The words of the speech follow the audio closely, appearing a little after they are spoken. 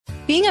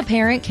Being a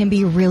parent can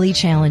be really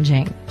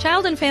challenging.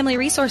 Child and Family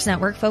Resource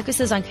Network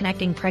focuses on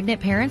connecting pregnant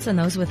parents and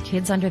those with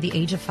kids under the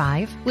age of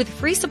 5 with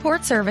free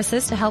support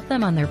services to help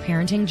them on their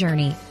parenting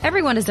journey.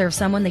 Everyone deserves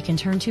someone they can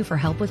turn to for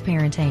help with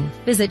parenting.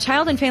 Visit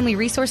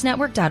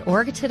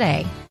childandfamilyresourcenetwork.org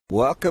today.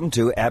 Welcome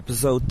to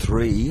episode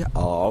 3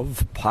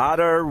 of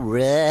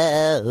Potterona.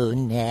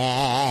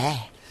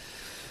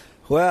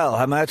 Well,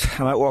 I'm out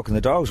walking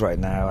the dogs right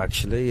now,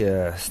 actually,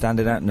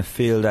 standing out in the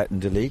field out in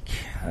Duleek.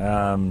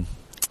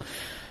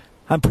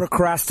 I'm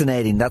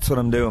procrastinating, that's what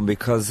I'm doing,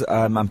 because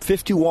I'm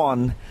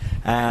 51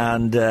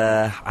 and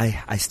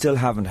I still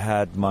haven't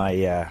had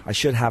my, I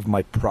should have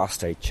my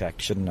prostate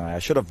checked, shouldn't I? I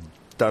should have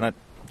done it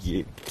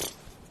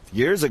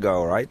years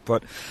ago, right?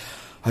 But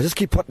I just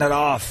keep putting it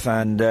off,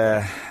 and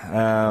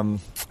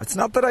it's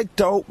not that I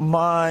don't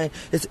mind,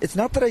 it's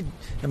not that I'm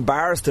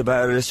embarrassed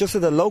about it, it's just that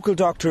the local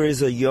doctor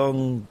is a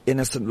young,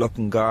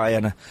 innocent-looking guy,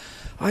 and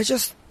I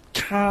just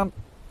can't.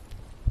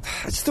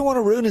 I just don't want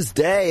to ruin his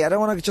day. I don't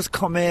want to just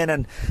come in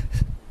and,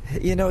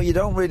 you know, you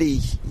don't really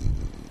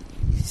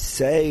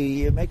say,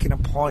 you make an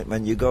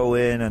appointment, you go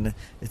in, and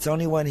it's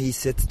only when he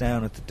sits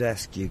down at the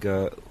desk you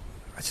go,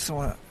 I just don't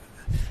want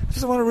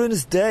to ruin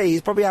his day.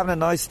 He's probably having a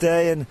nice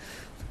day, and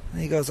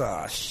he goes,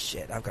 oh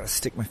shit, I've got to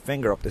stick my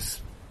finger up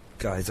this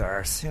guy's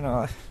arse. You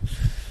know,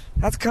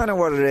 that's kind of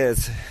what it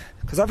is.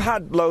 Because I've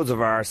had loads of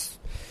arse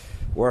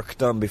work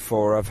done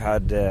before. I've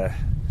had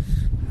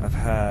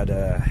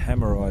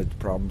hemorrhoid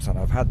problems, and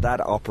I've had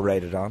that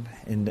operated on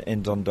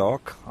in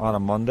Dundalk on a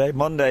Monday.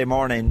 Monday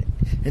morning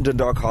in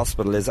Dundalk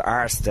Hospital is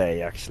arse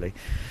day, actually.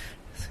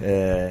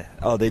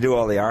 They do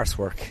all the arse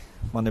work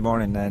Monday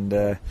morning,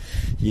 and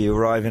you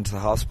arrive into the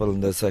hospital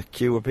and there's a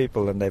queue of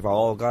people and they've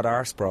all got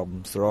arse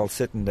problems. They're all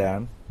sitting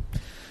down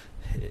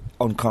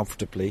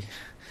uncomfortably,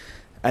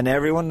 and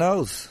everyone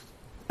knows.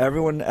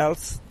 Everyone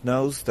else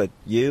knows that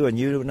you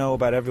know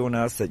about everyone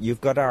else that you've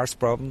got arse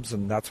problems,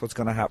 and that's what's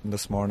going to happen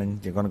this morning.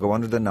 You're going to go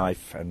under the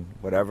knife, and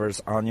whatever's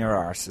on your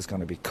arse is going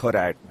to be cut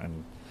out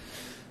and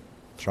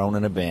thrown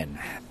in a bin.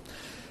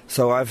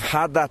 So I've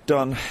had that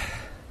done,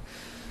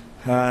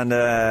 and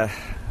I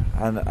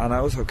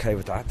was okay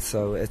with that.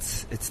 So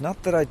it's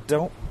not that I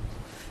don't.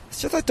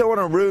 It's just I don't want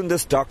to ruin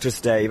this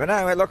doctor's day. But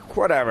anyway, look,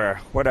 whatever.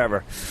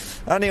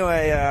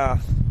 Anyway,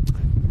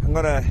 I'm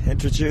going to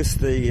introduce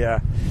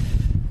the.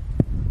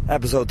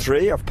 Episode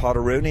 3 of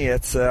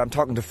Potterona. I'm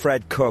talking to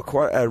Fred Cook.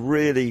 What a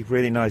really,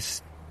 really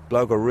nice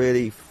bloke, a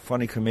really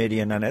funny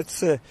comedian, and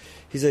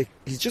he's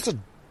just a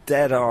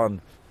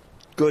dead-on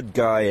good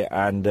guy,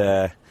 and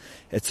we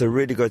had a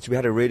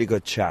really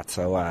good chat.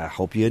 So I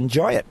hope you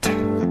enjoy it.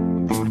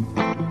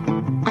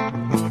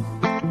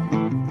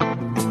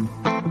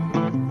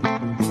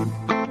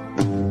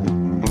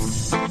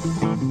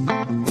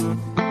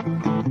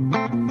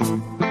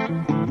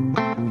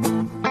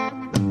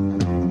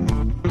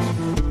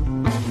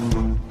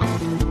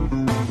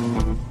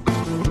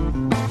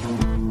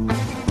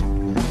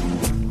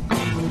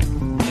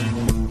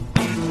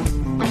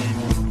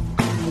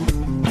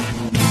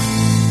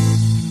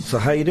 So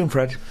how you doing,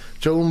 Fred?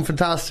 Joe, I'm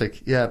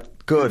fantastic. Yeah,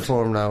 good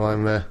form now.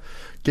 I'm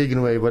gigging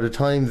away. By the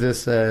time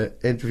this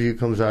interview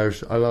comes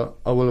out, I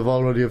will have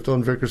already have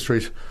done Vicar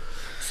Street.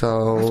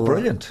 So that's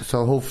brilliant.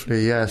 So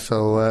hopefully, yeah.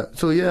 So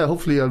yeah,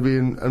 hopefully I'll be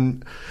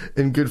in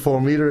good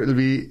form. It'll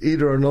be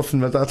either or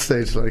nothing at that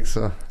stage. Like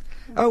so.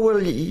 Oh well,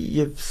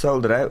 you've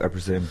sold it out, I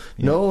presume.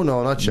 No,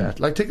 not yet.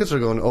 Like tickets are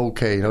going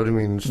okay. You know what I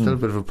mean? It's still a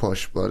bit of a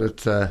push, but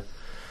it's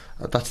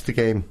that's the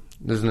game,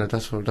 isn't it?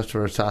 That's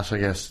where it's at, I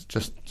guess.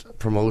 Just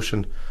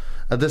promotion.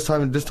 At this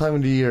time of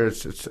the year,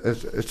 it's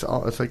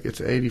like it's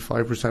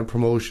 85%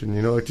 promotion.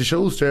 You know, like the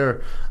show's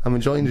there. I'm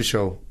enjoying the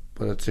show,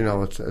 but it's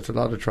a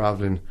lot of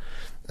travelling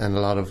and a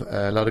lot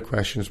of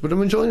questions. But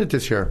I'm enjoying it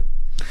this year.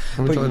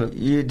 I'm enjoying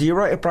it. Do you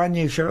write a brand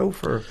new show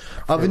for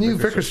I have a new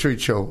Vicar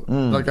Street show.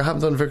 Like I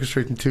haven't done Vicar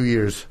Street in 2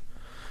 years,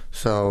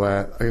 so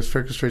I guess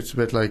Vicar Street's a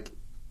bit like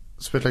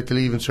the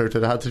Leaving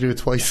Cert. I had to do it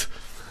twice,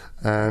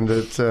 and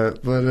it's so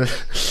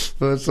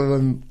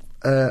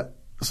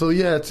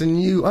yeah, it's a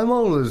new. I'm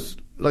always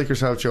like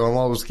yourself, Joe. I'm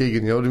always gigging.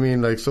 You know what I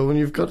mean? Like so, when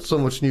you've got so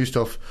much new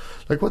stuff,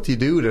 like what do you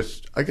do with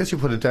it? I guess you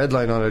put a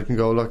deadline on it and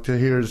go, look,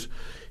 here's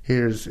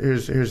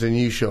a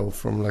new show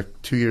from like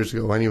 2 years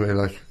ago. Anyway,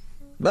 like.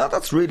 Well,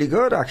 that's really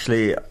good,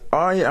 actually.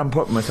 I am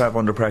putting myself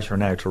under pressure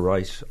now to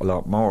write a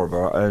lot more,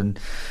 but in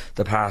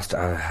the past,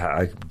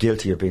 I'm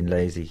guilty of being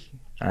lazy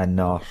and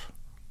not.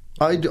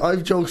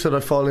 I've jokes that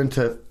I fall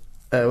into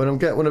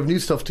when I've new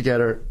stuff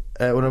together.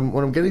 When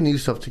I'm getting new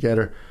stuff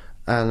together,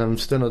 and I'm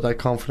still not that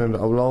confident,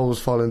 I will always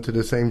fall into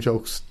the same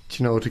jokes,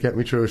 you know, to get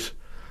me through it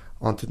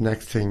onto the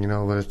next thing, you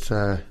know.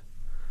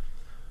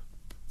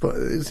 But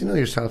it's you know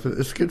yourself.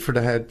 It's good for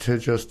the head to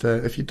just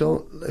if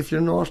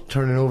you're not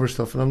turning over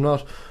stuff, and I'm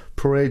not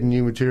parading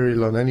new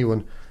material on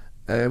anyone,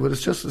 but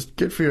it's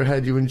good for your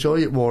head. You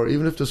enjoy it more,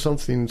 even if there's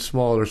something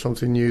small or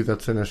something new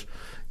that's in it.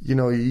 You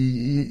know,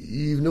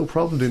 you've no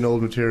problem doing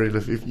old material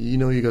if you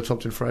know you got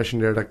something fresh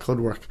in there that could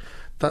work.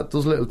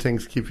 Those little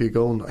things keep you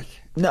going, like.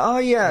 No,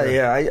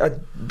 yeah. I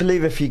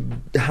believe if you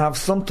have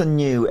something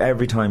new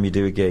every time you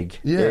do a gig,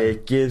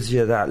 it gives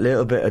you that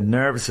little bit of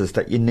nervousness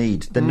that you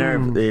need.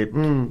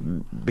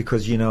 The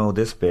because you know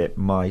this bit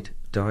might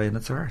die in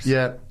its arse.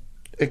 Yeah,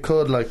 it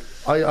could. Like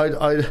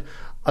I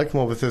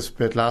came up with this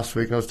bit last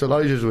week, and I was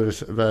delighted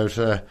with it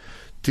about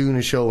doing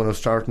a show when I was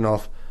starting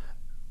off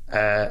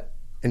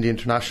in the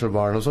International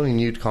Bar, and I was only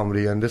new to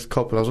comedy, and this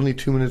couple, I was only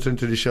 2 minutes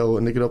into the show,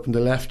 and they get up and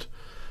they left.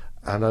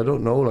 And I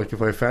don't know, like,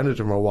 if I offended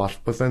them or what,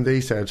 but then they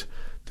said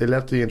they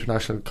left the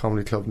International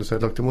Comedy Club and they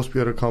said, look, there must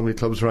be other comedy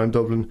clubs around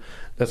Dublin,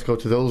 let's go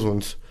to those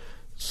ones.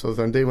 So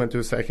then they went to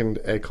a second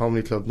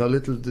comedy club. Now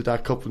little did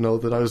that couple know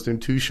that I was doing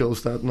 2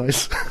 shows that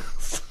night.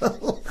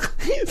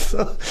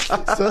 so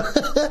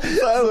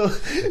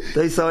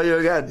they saw you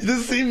again. They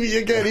see me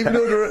again, even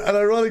though and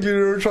ironically they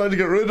were trying to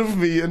get rid of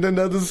me, and then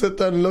they had to sit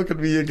down and look at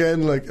me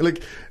again, like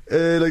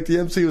the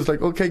MC was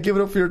like, okay, give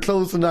it up for your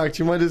closing act,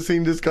 you might have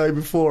seen this guy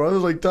before. I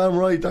was like, damn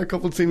right, that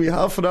couple seen me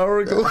half an hour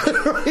ago.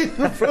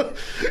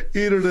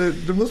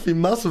 There must be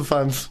massive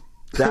fans.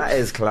 That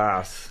is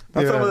class.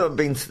 That's some of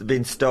them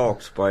being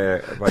stalked by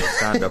a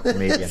stand-up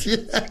comedian.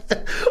 Yeah.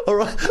 All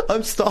right,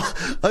 I'm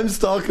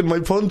stalking my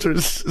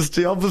punters. It's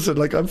the opposite.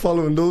 Like, I'm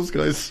following those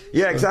guys.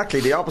 Yeah, exactly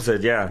the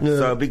opposite. Yeah.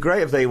 So it'd be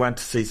great if they went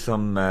to see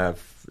some,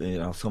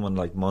 someone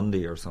like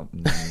Mundy or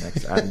something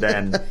next, and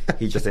then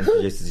he just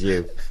introduces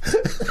you.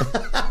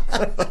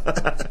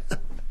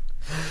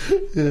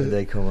 And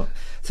they come up.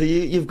 So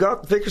you've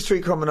got Vicar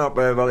Street coming up.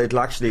 Well, it'll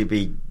actually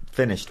be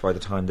finished by the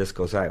time this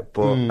goes out.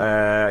 But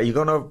are you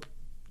going to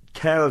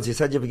Kells? You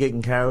said you'll be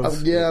gigging Kells.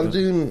 I'm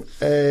doing.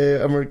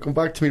 I'm going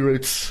back to my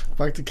roots,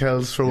 back to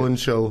Kells for one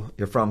show.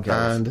 You're from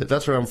Kells, and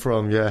that's where I'm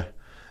from. Yeah,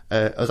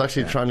 I was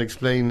actually trying to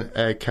explain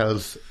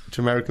Kells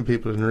to American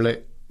people and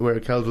relate where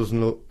Kells was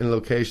in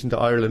location to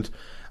Ireland,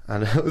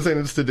 and I was saying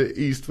it's to the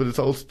east, but it's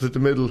also to the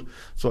middle.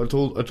 So I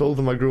told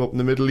them I grew up in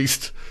the Middle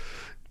East,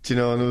 and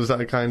it was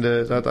that kind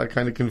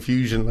of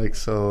confusion, like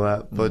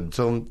so. But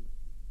so I'm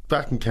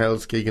back in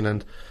Kells gigging,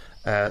 and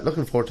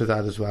looking forward to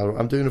that as well.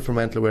 I'm doing it for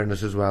mental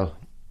awareness as well.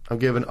 I'm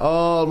giving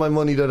all my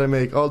money that I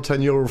make, all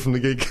 €10 from the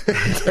gig,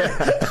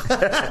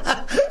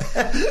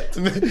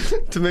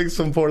 to make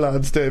some poor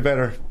lad stay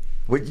better.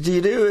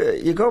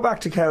 You go back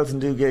to Kells and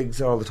do gigs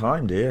all the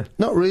time, do you?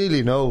 Not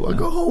really, no. I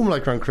go home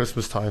like around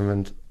Christmas time,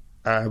 and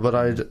but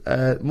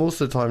I'd most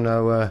of the time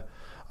now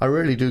I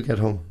rarely do get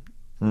home.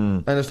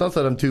 And it's not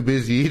that I'm too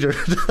busy either.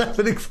 I have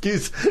an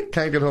excuse,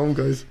 can't get home,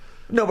 guys.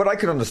 No, but I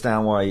can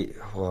understand why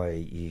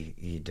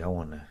you don't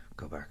want to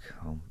go back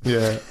home.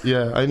 Yeah,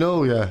 I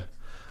know. Yeah,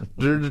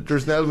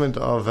 there's an element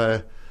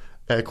of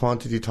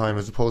quantity time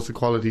as opposed to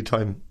quality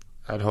time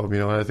at home.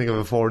 And I think of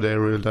a 4-day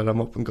rule that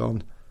I'm up and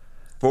gone.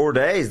 4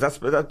 days. That's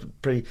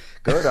pretty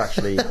good,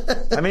 actually.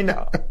 I mean,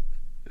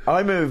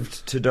 I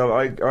moved to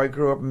Dublin. I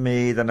grew up in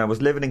Meath, and I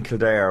was living in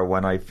Kildare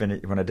when I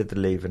did the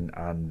leaving,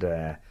 and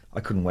I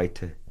couldn't wait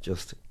to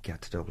just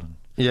get to Dublin.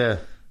 Yeah,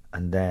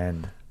 and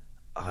then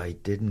I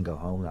didn't go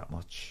home that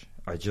much.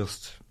 I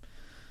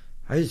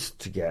used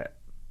to get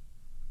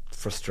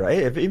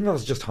frustrated. Even if I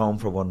was just home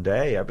for one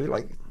day, I'd be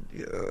like,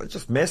 I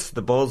just miss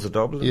the buzz of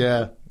Dublin.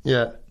 Yeah.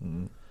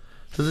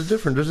 There's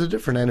a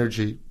different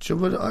energy.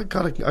 But I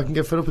can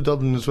get fed up with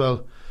Dublin as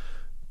well,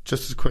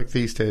 just as quick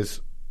these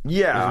days.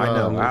 Yeah,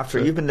 well. I know. After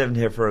you've been living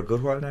here for a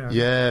good while now.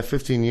 Yeah,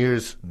 15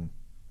 years.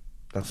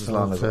 That's as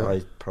long as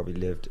I probably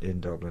lived in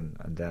Dublin,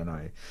 and then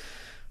I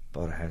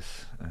bought a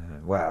house.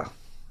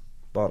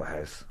 Bought a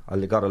house. I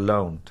got a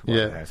loan to buy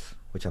a house,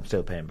 which I'm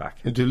still paying back.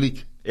 In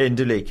Duleek. In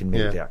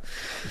Meath, yeah.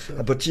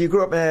 But you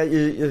grew up.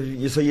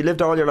 So you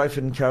lived all your life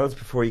in Kells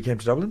before you came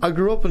to Dublin? I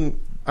grew up in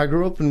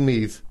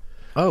Meath.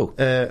 Oh,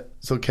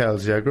 so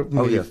Kells, yeah. I grew up in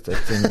Meath. Oh yes,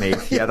 it's in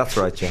Meath. Yeah, that's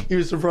right, Jim. You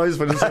were surprised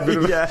by the same bit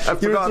of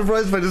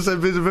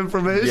bit of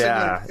information.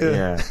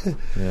 Yeah.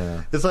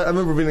 It's like I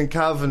remember being in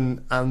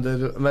Cavan, and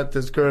I met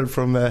this girl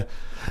from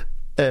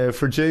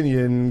Virginia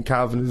in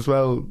Cavan as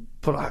well.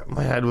 But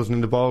my head wasn't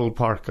in the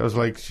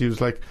ballpark. She was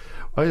like,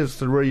 I just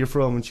said, where are you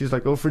from? And she's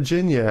like, oh,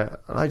 Virginia.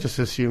 And I just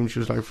assumed she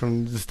was like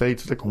from the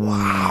States. Like,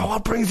 wow,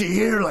 what brings you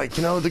here? Like,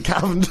 the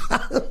Cavan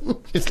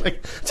town. It's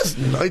like just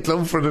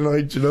nightclub for the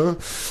night, So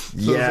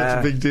it's such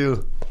a big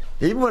deal.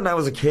 Even when I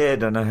was a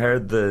kid and I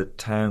heard the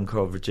town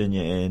called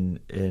Virginia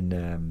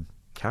in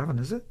Cavan,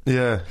 is it?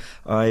 Yeah.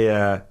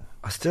 I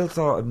still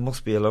thought it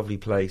must be a lovely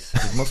place.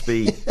 It must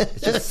be. It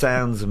just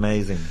sounds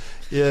amazing.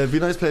 Yeah, it'd be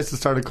a nice place to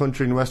start a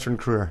country and western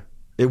career.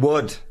 It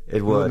would.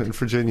 In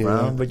Virginia.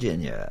 Around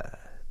Virginia.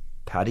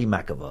 Paddy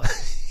McAvoy.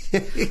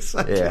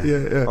 Exactly.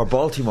 Yeah. Or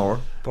Baltimore.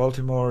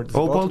 Baltimore,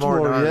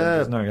 Ireland, yeah.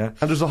 Isn't there, yeah.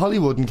 And there's a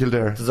Hollywood in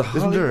Kildare. There's a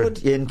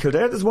Hollywood in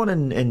Kildare. There's one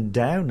in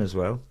Down as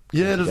well.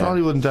 Yeah, there's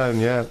Hollywood in Down,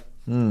 yeah.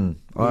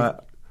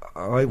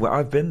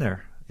 I've been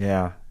there.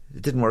 Yeah.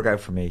 It didn't work out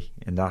for me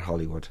in that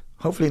Hollywood.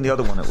 Hopefully in the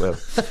other one it will.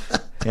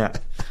 Yeah.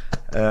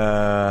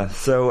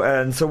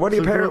 So what do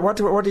your parents?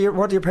 What do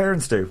your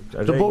parents do?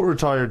 They're both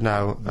retired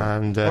now,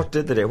 and what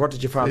did they do? What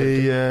did your father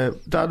do?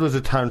 Dad was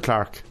a town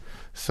clerk.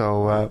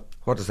 So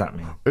what does that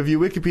mean? If you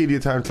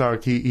Wikipedia town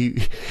clerk,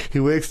 he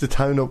wakes the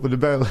town up with a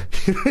bell.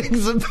 He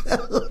rings a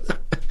bell.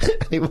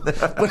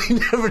 but he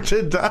never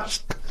did that.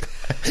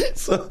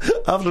 So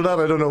after that,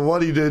 I don't know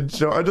what he did.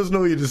 So I just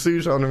know he had a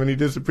suit on him and he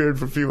disappeared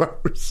for a few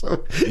hours.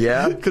 So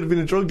Yeah. could have been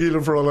a drug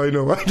dealer for all I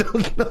know. I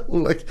don't know.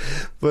 Like,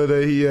 but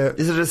he.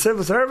 Is it a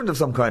civil servant of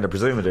some kind? I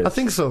presume it is. I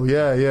think so.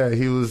 Yeah.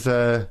 He was.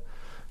 I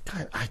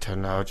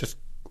don't know, just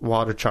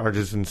water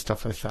charges and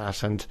stuff like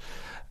that, and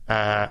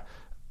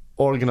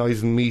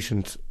organising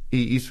meetings.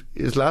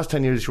 His last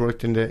 10 years, he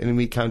worked in the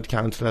Meath County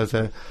Council as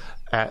a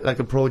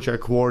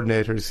project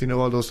coordinator. So, you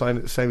know, all those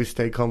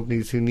semi-state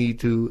companies who need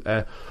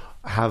to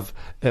have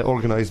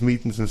organised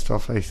meetings and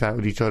stuff like that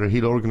with each other.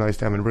 He'll organise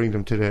them and bring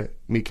them to the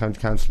Meath County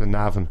Council in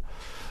Navan.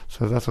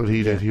 So that's what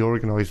he did. He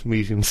organised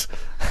meetings.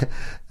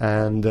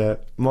 And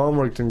Mom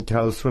worked in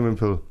Cal's swimming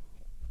pool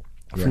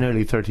for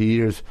nearly 30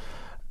 years,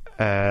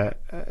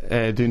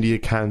 doing the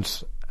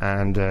accounts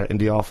and in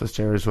the office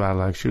there as well.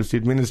 Like, she was the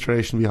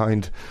administration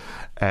behind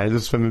the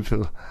swimming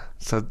pool.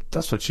 So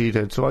that's what she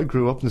did. So I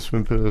grew up in the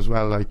swimming pool as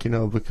well, like, you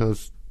know,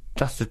 because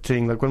that's the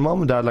thing. Like, when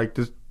Mom and Dad, like,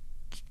 just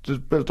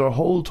built their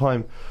whole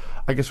time,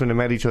 I guess when they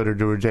met each other,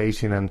 they were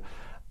dating, and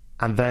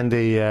then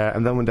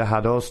when they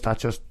had us, that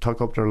just took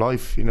up their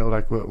life, you know.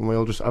 Like, I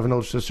have an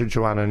older sister,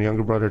 Joanna, and a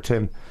younger brother,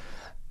 Tim.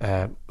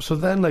 So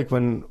then, like,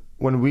 when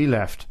we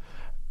left,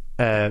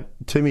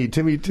 Timmy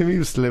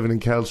was living in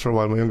Kells for a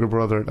while, my younger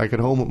brother, like, at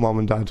home with Mom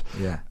and Dad.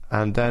 Yeah.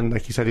 And then,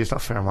 like, he said, it's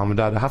not fair, Mom and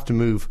Dad, I have to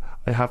move.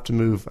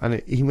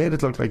 And he made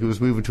it look like he was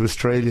moving to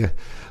Australia,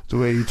 the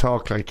way he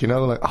talked, like, you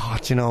know, like, oh,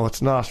 you know,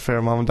 it's not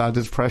fair, Mom and Dad,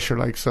 there's pressure,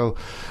 like, so.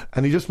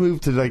 And he just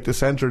moved to, like, the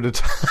centre of the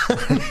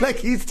town. Like,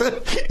 he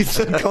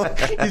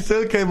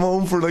still came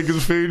home for, like,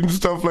 his food and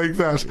stuff like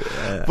that.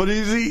 Yeah. But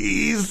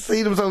he's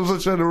seen himself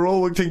such an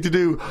heroic thing to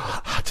do.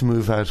 I had to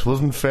move out. It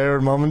wasn't fair,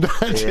 Mom and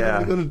Dad. Yeah. You know,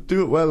 I'm going to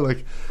do it well,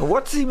 like.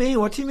 What does he mean?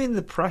 What do you mean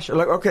the pressure?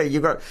 Like, okay,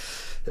 you got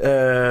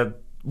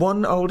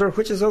one older.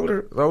 Which is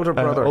older? Older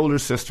brother. Older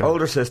sister.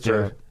 Older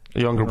sister. Yeah. A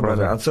younger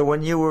brother. And so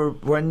when you were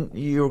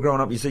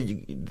growing up, you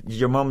said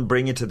your mum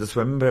bring you to the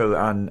swimming pool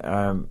and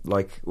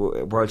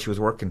while she was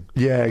working.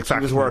 Yeah,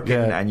 exactly. She was working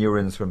and you were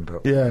in the swimming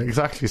pool. Yeah,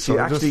 exactly. So you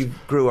actually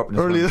grew up in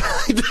the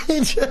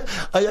swimming pool.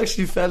 I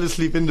actually fell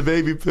asleep in the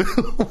baby pool.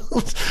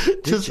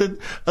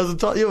 As a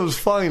thought, it was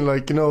fine.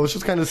 Like, you know, I was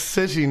just kind of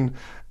sitting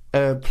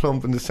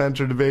plump in the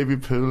centre of the baby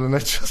pool, and I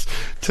just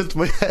tilted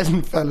my head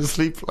and fell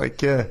asleep. Like,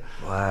 yeah.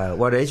 Wow.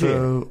 What age were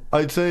you?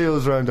 I'd say I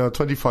was around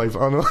 25.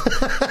 Oh no.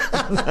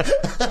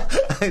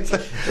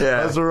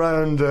 I was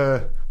around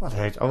what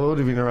age? I would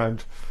have been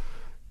around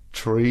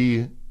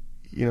 3,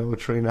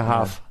 3.5.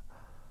 Yeah.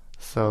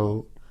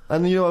 So,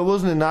 and you know, I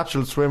wasn't a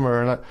natural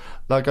swimmer, and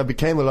I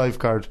became a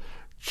lifeguard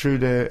through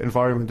the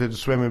environment of the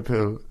swimming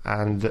pool,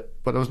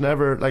 but I was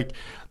never like.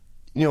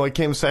 You know, I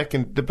came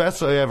second. The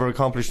best I ever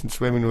accomplished in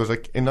swimming was,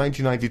 like, in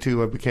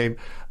 1992.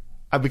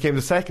 I became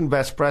the second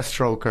best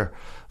breaststroker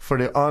for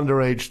the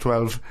underage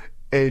 12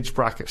 age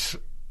bracket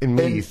in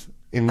Meath.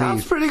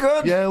 That's pretty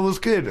good. Yeah, it was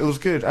good.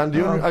 And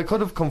I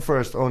could have come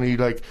first. Only,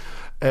 like,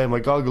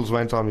 my goggles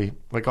went on me.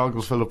 My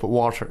goggles filled up with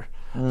water.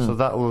 So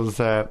that was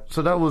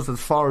as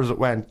far as it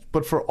went.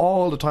 But for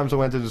all the times I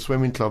went to the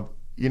swimming club,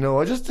 you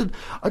know, I just didn't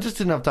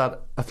have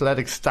that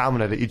athletic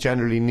stamina that you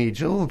generally need.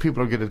 You know, when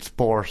people are good at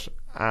sport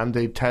and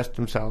they test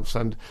themselves,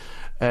 and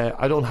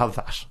I don't have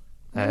that.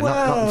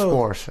 Not in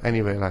sport,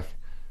 anyway. Like,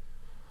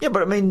 yeah,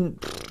 but I mean,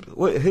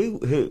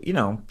 who you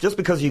know, just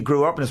because you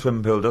grew up in a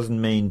swimming pool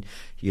doesn't mean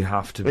you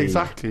have to be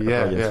a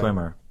brilliant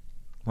swimmer.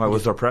 Why,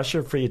 was there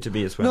pressure for you to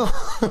be a swimmer?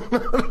 No.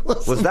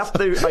 Was that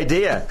the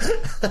idea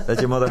that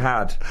your mother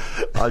had?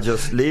 I'll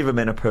just leave him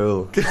in a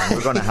pool and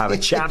we're going to have a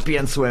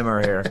champion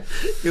swimmer here.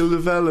 He'll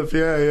develop,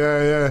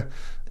 yeah.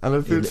 And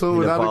I feel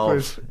so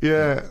inadequate.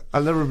 Yeah,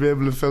 I'll never be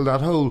able to fill that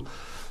hole.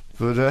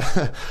 But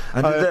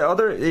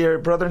and your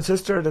brother and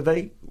sister,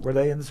 were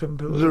they in the swimming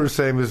pool? They were the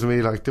same as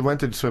me. Like, they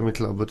went to the swimming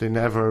club, but they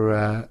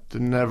never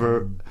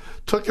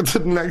took it to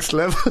the next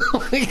level,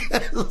 I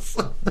guess.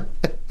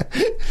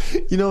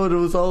 You know, there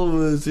was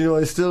always, you know,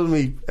 I still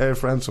meet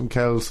friends from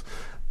Kells,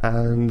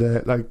 and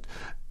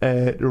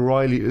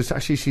Riley.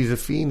 She's a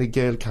Fine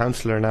Gael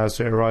councillor now,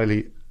 Sarah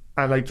Riley,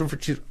 and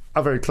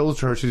I'm very close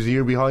to her. She's a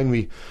year behind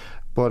me.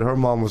 But her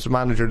mom was the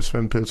manager of the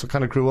swimming pool, so I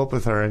kind of grew up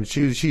with her, and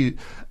she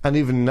and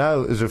even now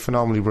is a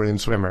phenomenally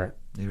brilliant swimmer.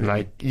 Really?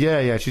 Like,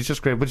 yeah, she's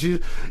just great. But you're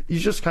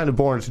just kind of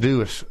born to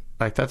do it.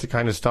 Like, that's the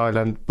kind of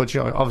style. But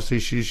you know,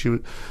 obviously she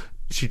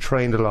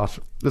trained a lot.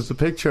 There's a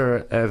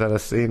picture that I've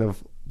seen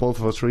of both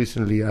of us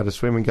recently at a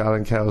swimming gala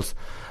in Kells,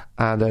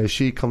 and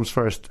she comes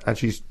first, and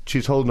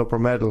she's holding up her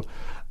medal.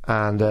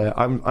 And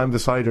I'm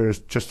beside her,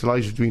 just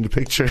delighted to be in the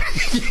picture.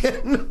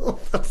 Yeah, no,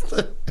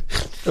 that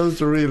was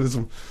the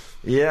realism.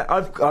 Yeah,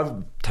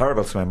 I'm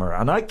terrible swimmer,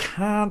 and I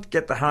can't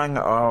get the hang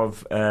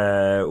of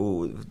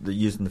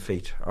using the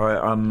feet.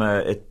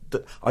 I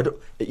don't.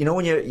 You know,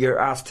 when you're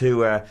asked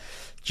to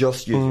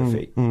just use your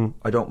feet,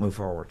 I don't move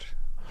forward.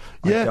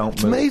 Yeah,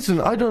 it's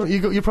amazing. I don't.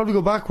 You probably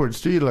go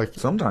backwards, do you? Like,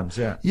 sometimes,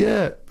 yeah.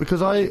 Yeah,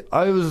 because I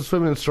was a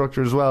swimming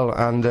instructor as well,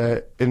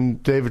 and in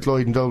David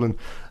Lloyd in Dublin,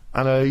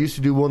 and I used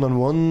to do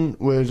one-on-one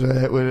with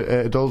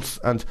adults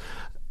and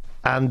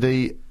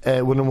the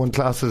one-on-one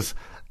classes.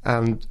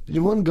 And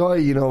one guy,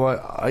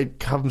 I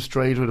have him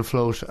straight with a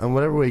float, and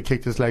whatever way he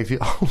kicked his legs, he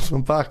almost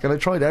went back. And I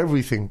tried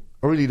everything.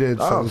 I really did.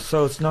 Oh,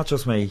 so it's not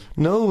just me.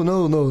 No.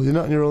 You're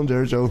not on your own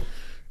there, Joe.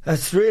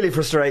 It's really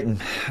frustrating.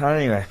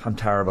 Anyway, I'm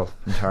terrible.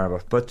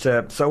 But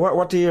so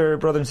what do your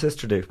brother and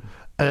sister do?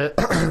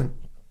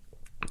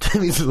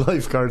 Timmy's a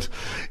lifeguard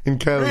in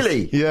Kells.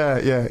 Really?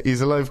 Yeah. He's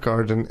a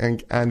lifeguard,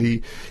 and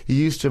he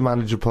used to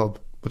manage a pub,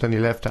 but then he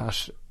left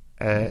that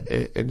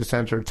in the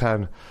centre of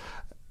town.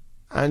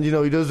 And he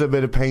does a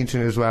bit of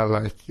painting as well,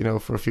 like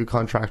for a few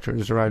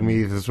contractors around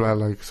Meath as well.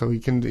 Like, so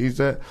he's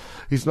an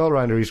all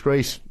rounder. He's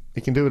great.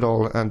 He can do it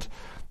all. And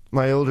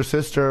my older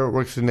sister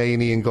works in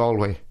A&E in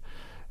Galway,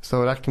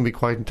 so that can be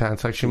quite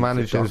intense. Like, she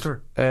manages.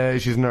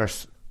 She's a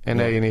nurse in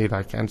A&E,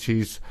 like, and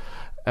she's.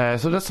 So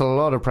that's a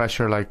lot of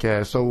pressure. Like,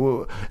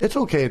 so it's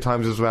okay at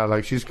times as well.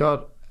 Like, she's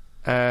got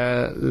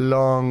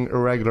long,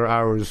 irregular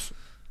hours,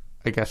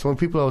 I guess. When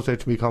people always say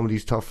to me,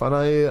 comedy's tough, and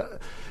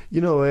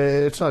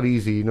it's not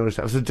easy. It's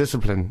a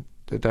discipline,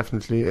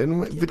 definitely.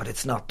 But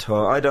it's not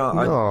tough.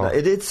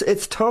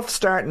 It's tough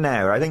starting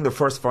out. I think the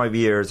first 5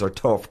 years are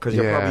tough because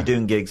you're probably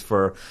doing gigs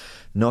for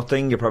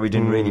nothing. You're probably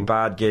doing really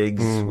bad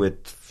gigs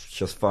with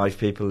just 5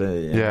 people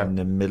in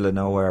the middle of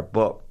nowhere.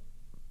 But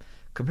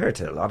compared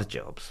to a lot of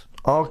jobs.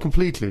 Oh,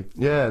 completely.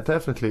 Yeah,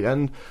 definitely.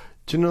 And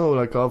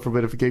like, God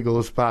forbid if a gig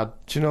goes bad,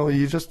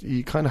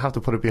 you kind of have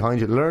to put it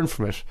behind you, learn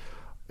from it.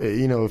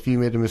 If you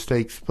made the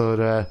mistakes,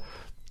 but.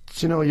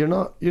 You're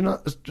not.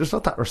 It's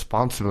not that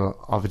responsible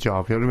of a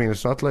job. You know what I mean?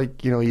 It's not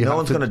like no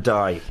one's going to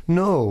die.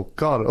 No,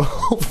 God,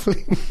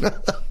 hopefully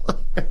not.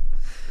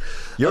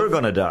 You're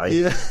going to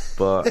die,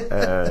 but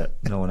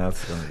no one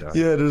else is going to die.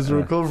 Yeah, there's a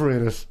recovery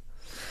in it.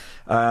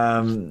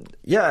 I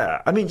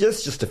mean,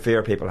 just the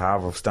fear people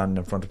have of standing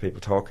in front of people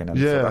talking, and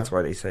so that's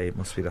why they say it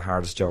must be the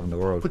hardest job in the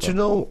world. But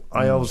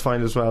I always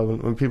find as well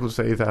when people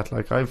say that,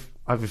 like, I've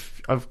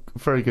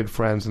very good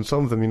friends, and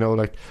some of them,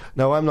 like,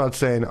 now I'm not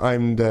saying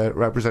I'm the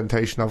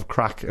representation of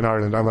crack in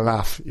Ireland. I'm a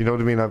laugh, you know what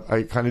I mean?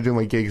 I kind of do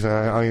my gigs and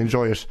I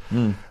enjoy it.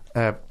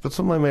 But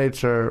some of my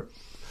mates are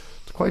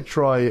quite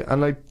dry and,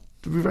 like,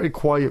 to be very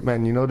quiet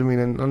men, you know what I mean?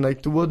 And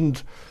like,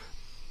 the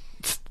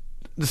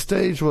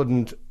stage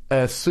wouldn't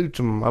suit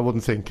them, I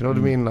wouldn't think, you know what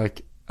I mean?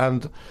 Like,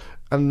 and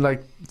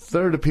like,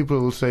 they're the people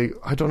who will say,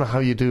 I don't know how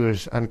you do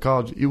it, and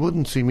God, you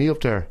wouldn't see me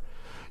up there.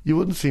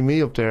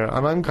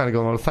 And I'm kind of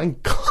going, well,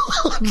 thank God.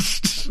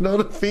 You know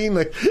what I mean?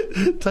 Like,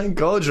 thank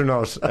God you're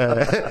not.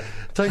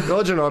 Thank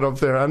God you're not up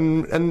there.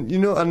 And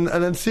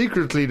then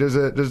secretly there's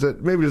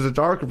a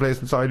darker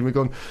place inside of me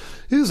going,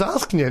 who's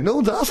asking you? No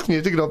one's asking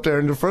you to get up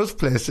there in the first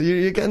place.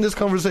 You're getting this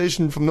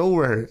conversation from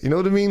nowhere. You know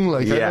what I mean?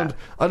 Like,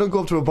 I don't go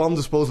up to a bomb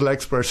disposal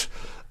expert,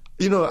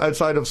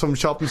 outside of some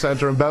shopping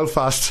centre in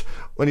Belfast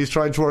when he's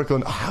trying to work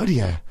on, how do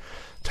you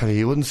tell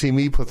you wouldn't see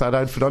me put that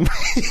outfit on me?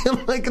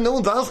 I'm like, no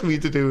one's asking me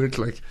to do it.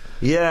 Like,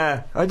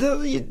 yeah, I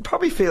do. You'd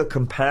probably feel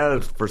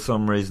compelled for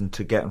some reason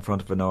to get in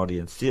front of an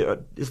audience.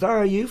 Is that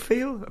how you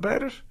feel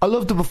about it? I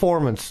love the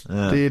performance,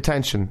 the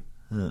attention.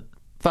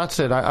 That's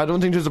it. I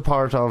don't think there's a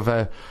part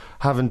of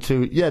having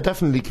to. Yeah,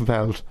 definitely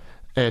compelled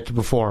to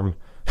perform.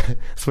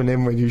 That's my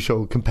name of my new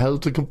show.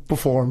 Compelled to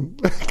perform.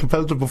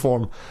 Compelled to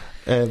perform.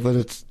 But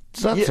it's.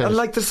 That's it. And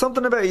like, there's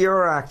something about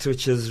your act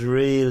which is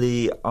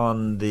really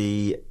on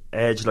the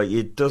edge. Like,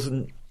 it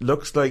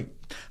looks like,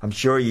 I'm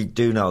sure you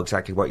do know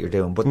exactly what you're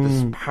doing, but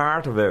there's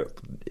part of it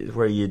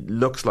where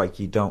looks like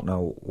you don't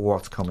know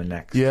what's coming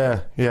next. Yeah.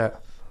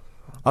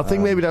 I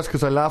think maybe that's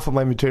because I laugh at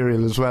my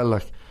material as well,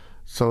 like,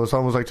 so it's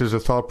almost like there's a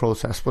thought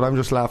process, but I'm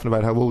just laughing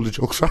about how old the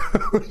jokes are,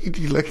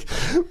 really, like,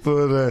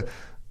 but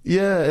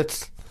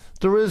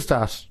there is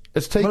that.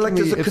 It's taking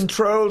there's a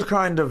controlled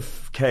kind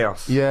of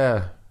chaos.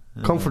 Yeah.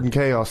 Comfort and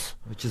chaos,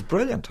 which is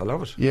brilliant. I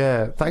love it.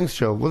 Yeah, thanks,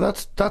 Joe. Well,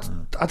 that's.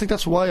 I think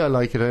that's why I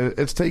like it.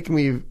 It's taken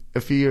me a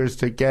few years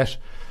to get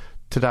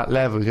to that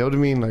level. You know what I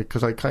mean? Like,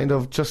 because I kind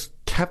of just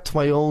kept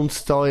my own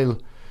style.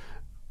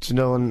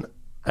 And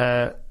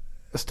a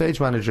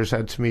stage manager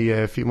said to me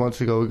a few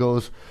months ago, he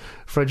goes,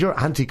 "Fred, you're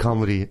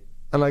anti-comedy."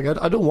 And like,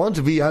 I don't want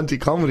to be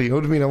anti-comedy. You know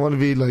what I mean? I want to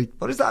be like.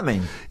 What does that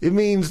mean? It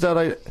means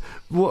that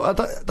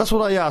that's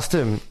what I asked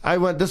him. I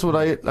went, "This is what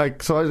I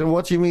like." So I said,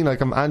 "What do you mean? Like,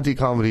 I'm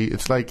anti-comedy?"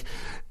 It's like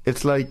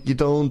you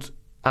don't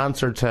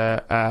answer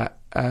to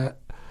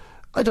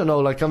I don't know,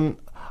 like, I'm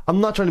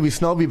not trying to be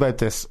snobby about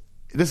this.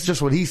 This is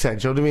just what he said,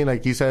 do you know what I mean?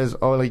 Like, he says,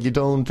 oh, like, you're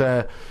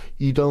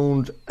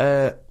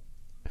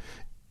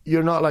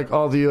not like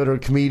all the other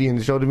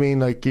comedians, you know what I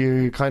mean? Like,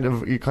 you're kind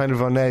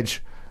of on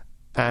edge,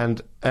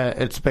 and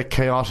it's a bit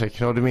chaotic,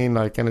 you know what I mean?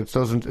 Like, and it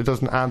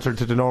doesn't answer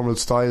to the normal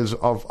styles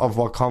of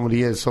what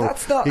comedy is. So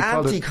that's not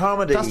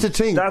anti-comedy. That's the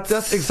thing.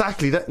 That's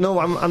exactly that. No,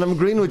 I'm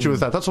agreeing with you with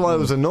that. That's why I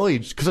was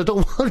annoyed, because I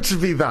don't want to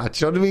be that.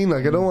 You know what I mean?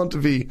 Like, I don't want to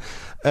be.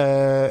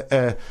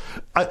 I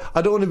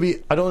don't want to be.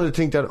 I don't want to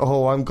think that.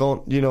 Oh, I'm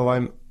going.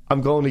 I'm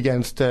going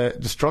against the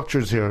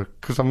structures here,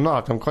 because I'm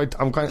not.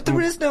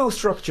 There is no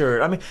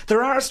structure. I mean,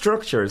 there are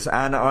structures,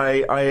 and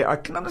I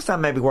can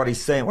understand maybe what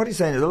he's saying. What he's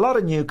saying is a lot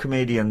of new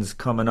comedians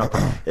coming up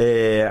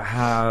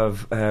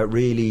have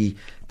really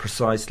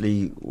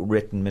precisely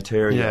written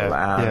material,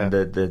 and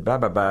the blah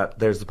blah blah.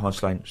 There's the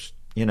punchline.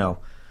 You know,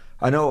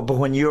 I know, but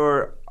when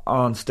you're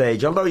on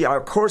stage, although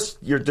of course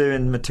you're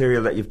doing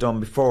material that you've done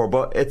before,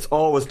 but it's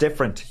always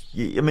different.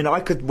 I mean, I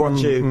could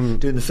watch you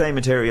doing the same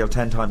material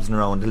 10 times in a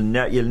row, and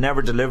you'll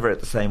never deliver it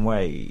the same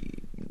way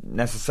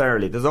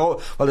necessarily. There's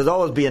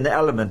always be an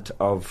element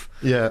of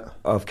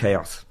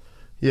chaos.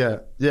 Yeah.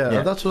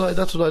 That's what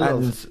I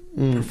love.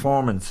 And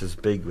performance is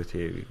big with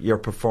you. Your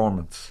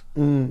performance.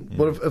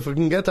 But if I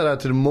can get that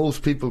out to the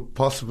most people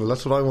possible,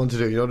 that's what I want to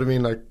do. You know what I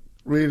mean? Like,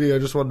 really, I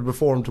just want to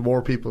perform to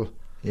more people.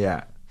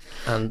 Yeah.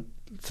 And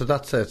so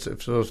that's it.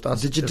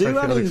 Did you do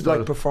any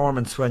like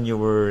performance when you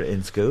were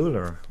in school,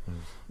 or?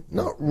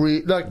 Not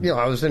really. Like, you know,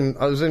 I was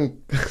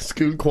in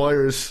school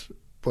choirs,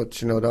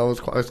 but you know, I was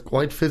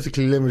quite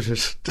physically limited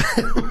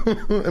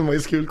in my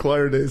school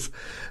choir days.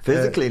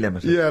 Physically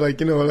limited? Yeah, like,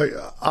 you know, like,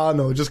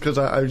 no, just because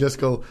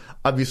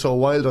I'd be so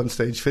wild on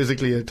stage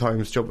physically at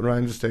times, jumping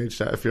around the stage,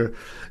 that if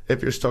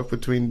you're stuck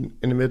in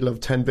the middle of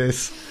 10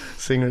 bass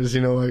singers,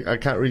 you know, I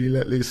can't really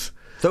let loose.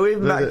 So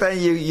even back then,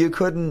 you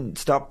couldn't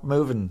stop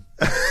moving.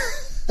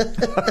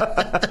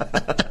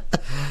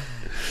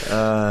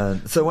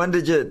 So when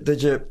did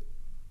you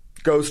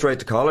go straight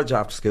to college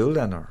after school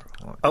then, or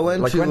I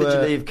went like to, when did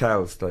you leave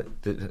Cowes?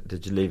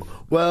 Did you leave?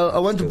 Well, I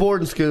went to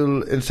boarding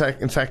school in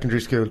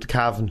secondary school to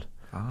Cavan,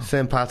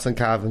 St. Pat's and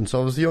Cavan.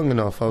 So I was young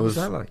enough. What was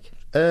that like?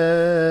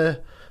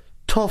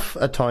 Tough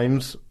at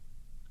times,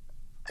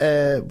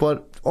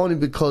 but only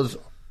because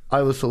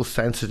I was so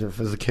sensitive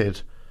as a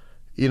kid.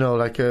 You know,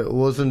 like, it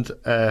wasn't.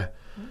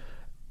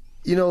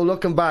 You know,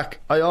 looking back,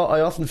 I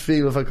often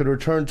feel if I could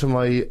return to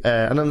my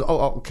and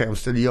I'm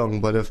still young,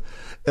 but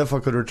if I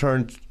could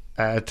return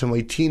to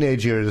my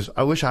teenage years,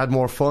 I wish I had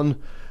more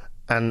fun,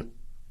 and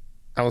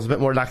I was a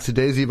bit more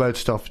lackadaisy about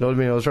stuff. You know what I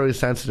mean? I was very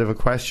sensitive and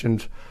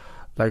questioned,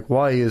 like,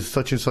 why is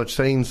such and such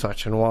saying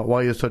such, and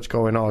why is such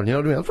going on? You know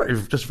what I mean? I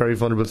was just a very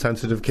vulnerable,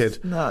 sensitive kid.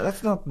 No,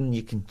 that's nothing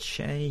you can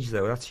change,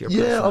 though. That's your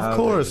personality, of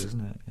course,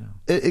 isn't it?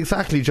 Yeah.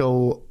 Exactly,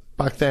 Joe.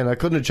 Back then, I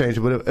couldn't have changed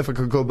it, but if I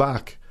could go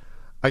back,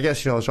 I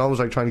guess, you know, it's almost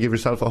like trying to give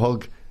yourself a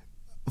hug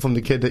from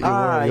the kid that you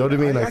were. You know what I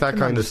mean? Like that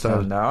kind of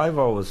stuff. Now, I've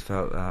always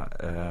felt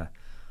that.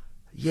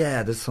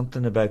 There's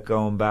something about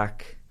going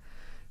back.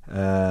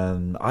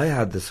 I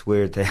had this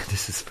weird thing.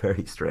 This is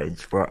very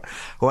strange, but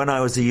when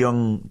I was a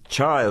young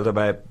child,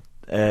 about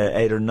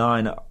 8 or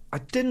 9, I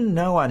didn't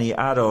know any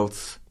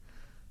adults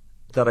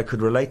that I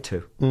could relate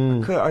to.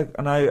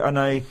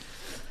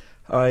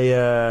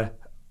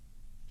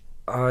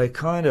 I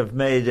kind of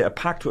made a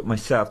pact with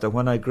myself that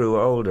when I grew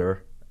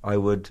older, I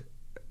would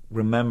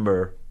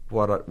remember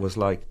what it was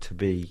like to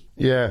be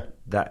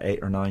that 8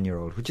 or 9 year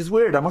old, which is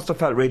weird. I must have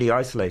felt really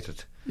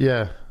isolated.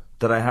 Yeah,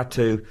 that I had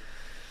to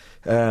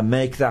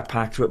make that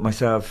pact with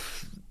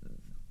myself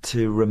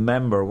to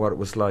remember what it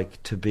was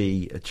like to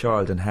be a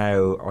child and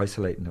how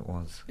isolating it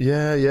was.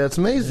 Yeah, it's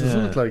amazing,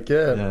 isn't it? Like,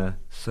 yeah.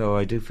 So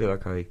I do feel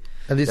like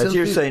as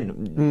you're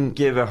saying,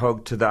 give a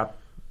hug to that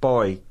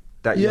boy,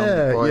 that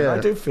young boy. I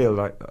do feel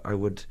like I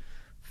would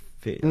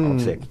feel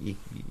sick.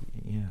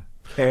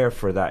 Care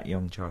for that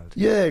young child.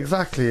 Yeah,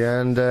 exactly.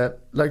 And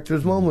like,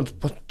 there's moments,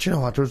 but do you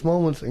know what? There's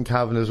moments in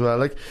Cavan as well.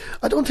 Like,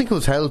 I don't think it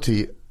was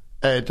healthy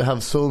to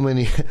have so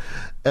many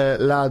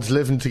lads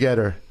living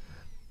together.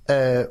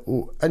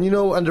 And you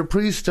know, and the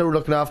priests that were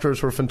looking after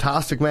us were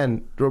fantastic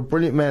men. They were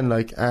brilliant men,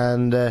 like,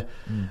 and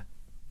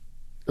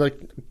like,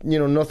 you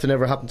know, nothing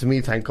ever happened to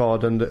me, thank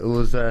God. And it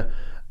was,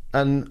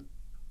 and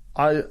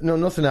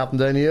nothing happened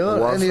to any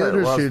other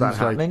students. Was that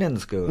happening in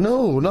school?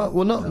 No, not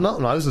when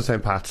I was in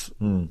St. Pat's.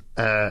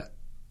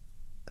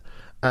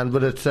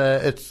 But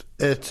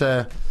it's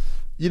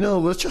you know,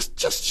 it was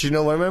just you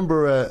know, I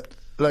remember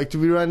like,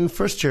 we ran in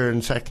first year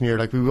and second year,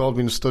 like, we've all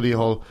been in study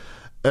hall.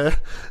 There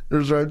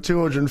was around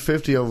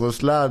 250 of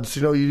us lads.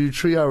 You know, you do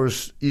 3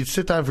 hours. You'd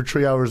sit down for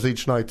 3 hours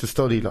each night to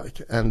study, like,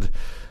 and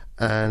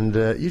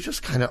you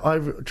just kind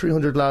of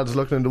 300 lads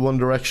looking into one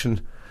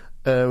direction.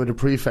 With a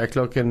prefect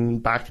looking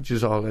back at you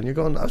all, and you're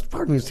going,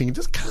 part of me was thinking,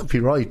 this can't be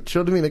right. Do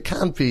you know what I mean? It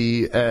can't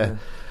be,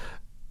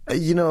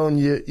 you know,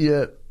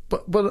 and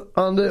but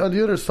on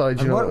the other side,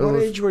 and you know.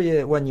 What age were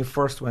you when you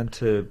first went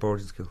to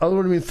boarding school? I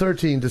would have been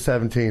 13 to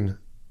 17.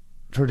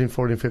 13,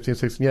 14, 15,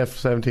 16,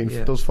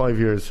 17, those 5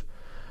 years.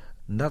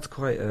 And that's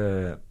quite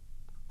a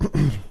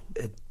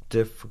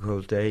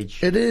difficult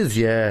age. It is,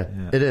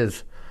 it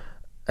is.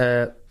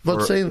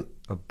 But saying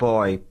a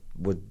boy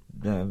would.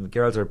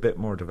 Girls are a bit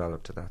more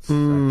developed to that.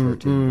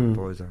 13,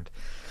 boys aren't.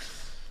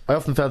 I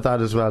often felt that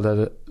as well.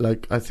 That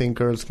like, I think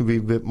girls can be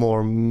a bit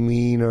more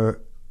meaner.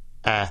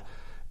 Like,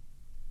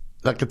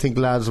 I think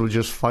lads will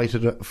just fight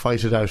it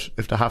out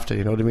if they have to.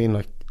 You know what I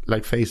mean?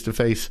 Like face to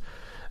face.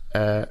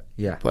 But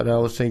I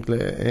always think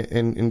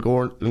in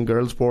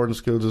girls' boarding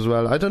schools as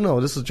well. I don't know.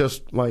 This is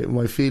just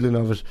my feeling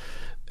of it.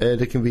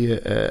 There can be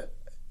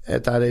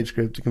at that age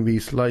group, they can be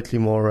slightly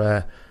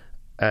more,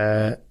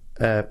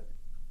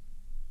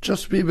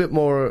 just be a bit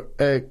more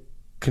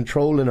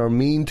controlling or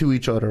mean to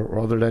each other,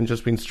 rather than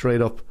just being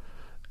straight up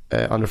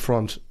on the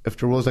front if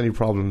there was any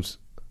problems.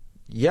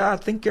 Yeah, I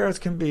think girls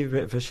can be a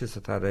bit vicious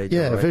at that age.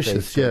 Yeah, right?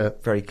 vicious, They're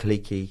very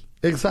cliquey.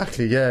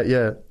 Exactly,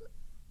 yeah.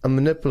 And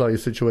manipulate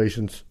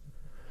situations.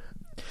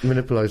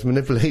 Manipulate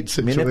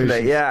situations.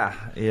 Manipulate,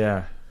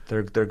 yeah.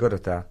 They're good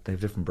at that. They have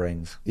different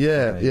brains.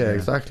 Yeah,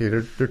 exactly.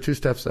 They're 2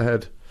 steps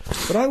ahead.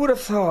 But I would have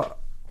thought,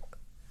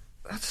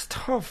 that's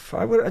tough.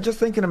 I'm just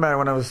thinking about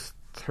when I was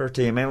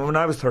 13. I mean, when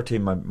I was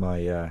 13, my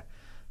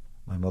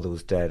mother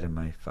was dead and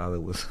my father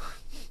was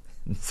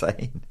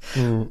insane.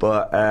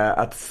 But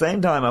at the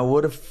same time, I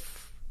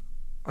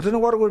don't know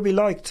what it would be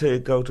like to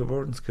go to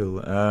boarding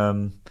school.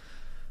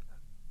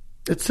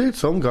 It suits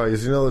some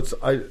guys, you know. If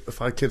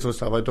I had kids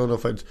myself, I don't know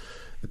if It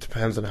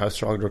depends on how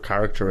strong their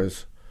character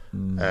is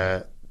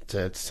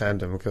to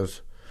send them.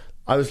 Because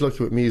I was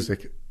lucky with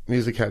music.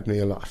 Music helped me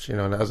a lot, you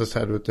know. And as I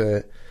said, with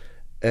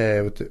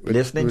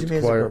listening to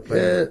music choir,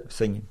 or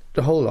singing,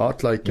 the whole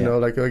lot. Like you know,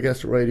 like I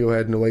guess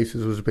Radiohead and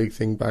Oasis was a big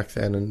thing back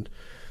then, and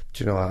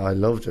you know, I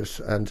loved it.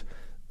 And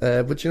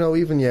but you know,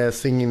 even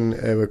singing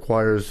with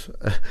choirs,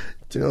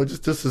 you know,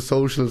 just the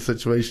social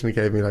situation it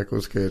gave me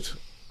was good.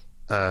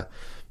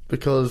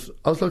 Because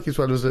I was lucky as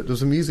well. There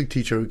was a music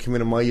teacher who came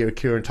in my year,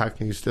 Kieran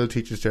Tackney, who still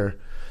teaches there.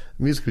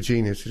 Musical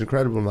genius. He's an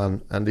incredible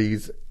man, and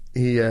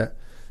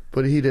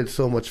but he did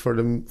so much for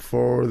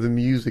the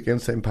music in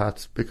St.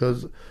 Pat's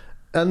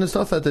and it's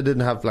not that they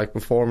didn't have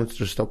performances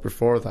or stuff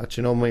before that.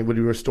 You know, but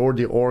he restored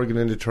the organ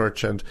in the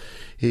church, and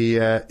he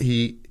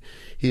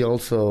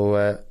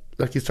also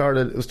he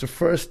started. It was the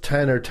first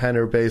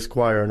tenor bass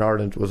choir in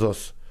Ireland. Was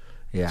us.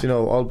 Yeah. You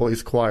know, all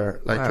boys choir.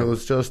 Wow. It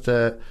was just.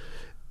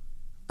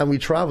 And we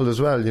travelled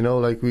as well, you know,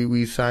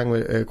 we sang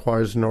with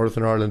choirs in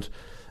Northern Ireland.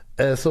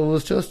 So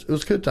it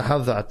was good to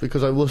have that,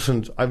 because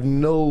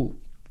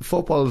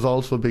football is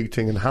also a big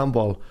thing, and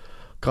handball.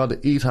 God,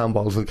 eat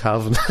handballs with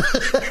Calvin.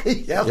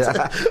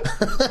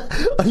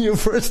 On your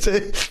first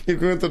day, you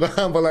go into the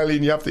handball alley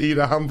and you have to eat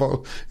a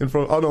handball in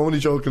front. Oh no, only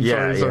joking.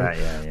 Sorry.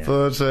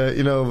 But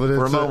you know,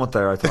 for a moment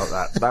there, I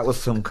thought that was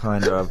some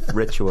kind of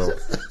ritual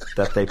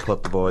that they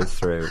put the boys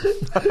through.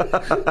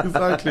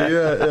 Exactly.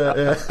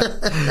 Yeah.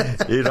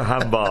 Eat a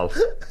handball,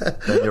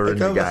 then you're in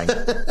the gang.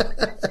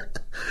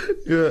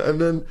 Yeah, and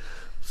then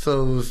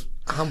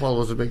handball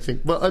was a big thing.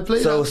 But I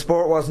played. So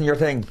sport wasn't your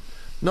thing.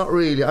 Not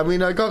really. I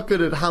mean, I got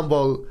good at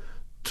handball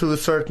to a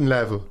certain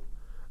level.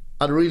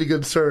 I had a really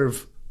good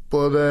serve,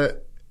 but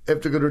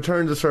if they could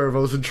return the serve, I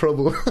was in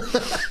trouble.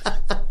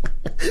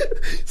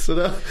 So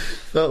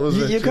that was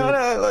it. You kind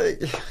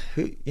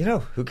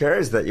of who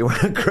cares that you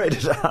weren't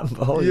great at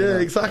handball? Yeah,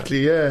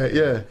 exactly.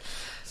 Yeah.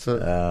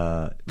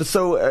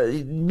 So,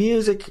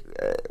 music.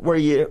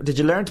 Did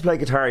you learn to play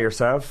guitar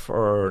yourself,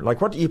 or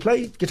what? You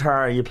play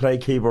guitar, you play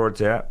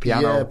keyboards,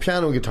 piano. Yeah,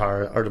 piano and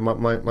guitar are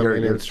my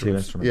main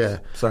instruments. Yeah.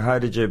 So how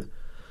did you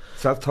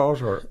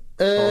self-taught or?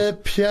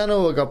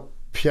 Piano. I got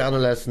piano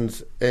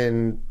lessons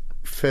in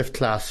 4th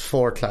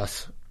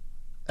class.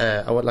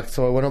 I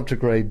went up to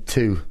grade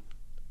 2,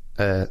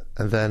 and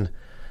then.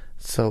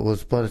 So it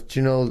was, but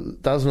you know,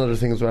 that was another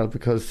thing as well,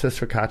 because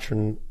Sister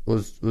Catherine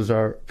was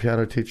our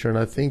piano teacher, and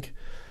I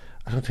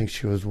don't think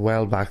she was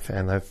well back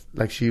then. I'd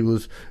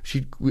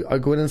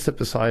go in and sit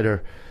beside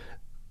her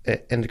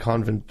in the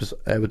convent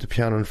with the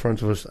piano in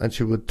front of us, and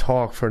she would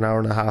talk for an hour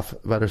and a half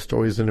about her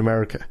stories in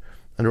America,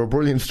 and they were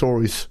brilliant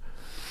stories.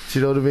 Do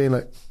you know what I mean?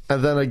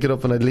 And then I'd get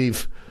up and I'd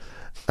leave,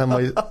 and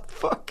my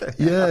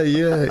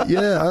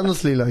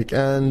honestly,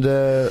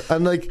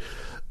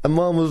 and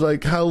Mom was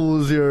like, how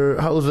was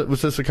it with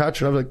Sister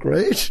Catherine? I was like,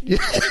 great. Yeah,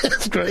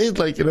 it's great.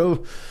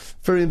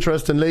 Very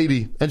interesting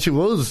lady. And she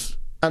was.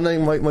 And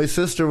then my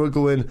sister would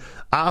go in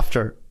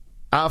after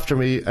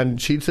me,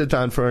 and she'd sit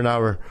down for an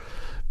hour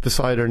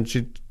beside her, and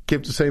she'd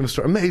give the same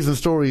story. Amazing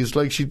stories.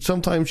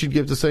 Sometimes she'd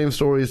give the same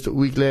stories a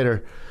week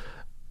later.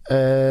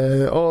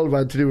 All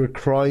about to do with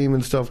crime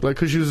and stuff,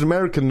 because she was an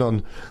American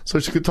nun, so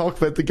she could talk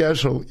about the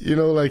ghetto, you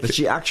know, Is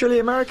she actually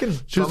American?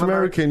 She was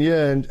American,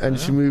 yeah, and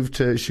she moved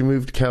to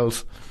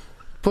Kells.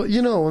 But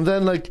you know, and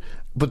then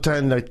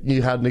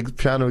you had a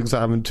piano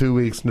exam in 2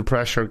 weeks, and the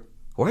pressure.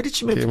 Why did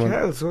she move to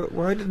Kells?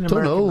 Why did an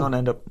American nun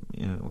end up?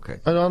 Yeah, okay.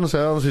 I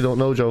honestly don't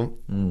know, Joe.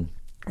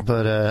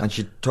 But and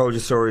she told you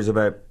stories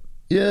about.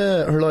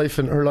 Yeah, her life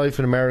in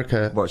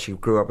America. What, she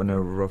grew up in a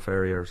rough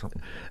area or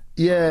something?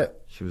 Yeah.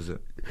 She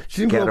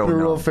didn't grow up in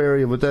a rough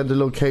area, but then the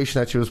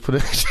location that she was put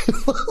in,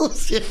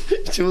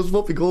 she was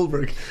Whoopi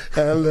Goldberg,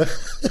 and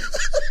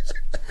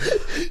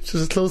she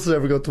was as close as I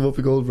ever got to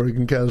Whoopi Goldberg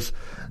in Kells.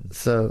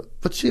 So,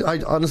 but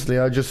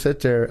I'd just sit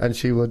there, and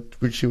she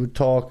would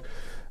talk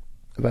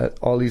about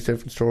all these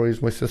different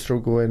stories. My sister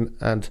would go in,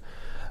 and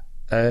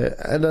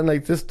then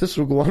this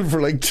would go on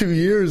for 2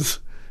 years.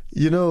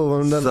 You know,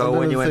 and then, so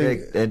when you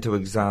went into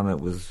exam, it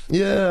was.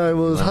 Yeah,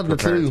 I hadn't a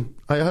clue.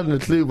 I hadn't a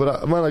clue,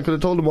 but I could have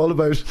told them all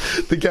about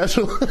the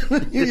ghetto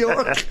in New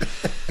York.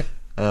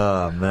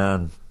 Oh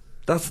man,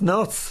 that's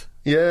nuts.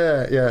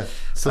 Yeah.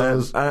 So it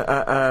was,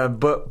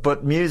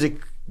 but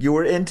music, you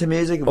were into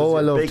music. It was I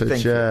a loved big it.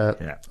 thing Yeah.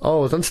 for you.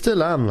 Oh, and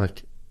still am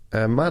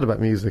mad about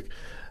music.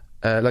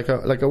 Like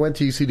I went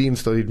to UCD and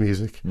studied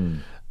music.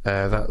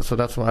 So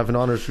that's why I have an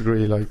honours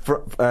degree. Like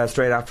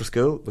straight after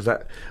school, was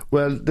that?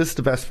 Well, this is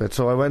the best bit.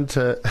 So I went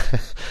to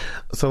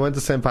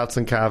St. Pat's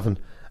in Cavan,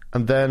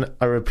 and then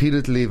I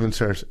repeated Leaving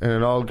Cert in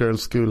an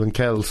all-girls school in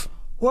Kells.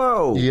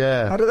 Whoa!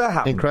 Yeah, how did that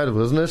happen?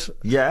 Incredible, isn't it?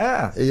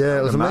 Yeah,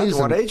 it was amazing.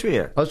 What age were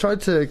you? I was trying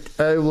to.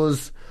 I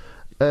was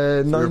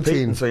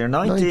 19. So you're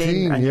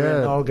 19 and you're in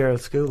an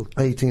all-girls school.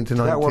 18 to 19. Did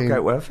that work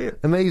out well for you?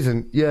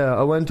 Amazing. Yeah,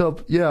 I went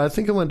up. Yeah, I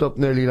think I went up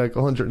nearly like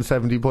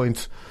 170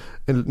 points.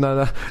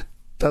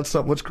 That's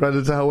not much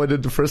credit to how I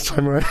did the first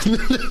time around.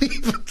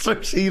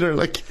 Either,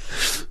 like,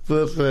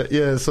 but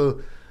yeah,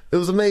 so it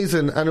was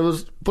amazing, and it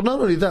was. But not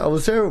only that, I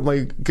was there with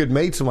my good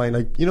mates of mine,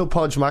 like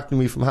Podge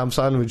McNamee from Ham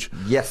Sandwich.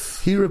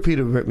 Yes, he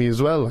repeated with me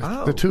as well,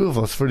 like, the two of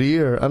us for the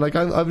year, and like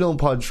I've known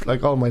Podge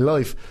like all my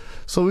life.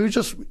 So we were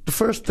just the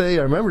first day.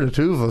 I remember the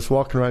two of us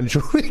walking around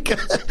Jamaica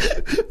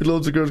with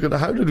loads of girls going,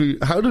 "How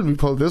did we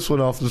pull this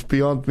one off? It's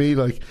beyond me."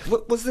 Like,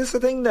 was this a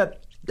thing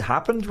that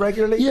happened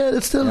regularly? Yeah,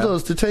 it still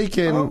does. To take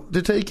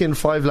in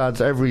 5 lads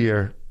every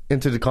year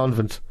into the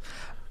convent.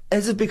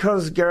 Is it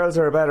because girls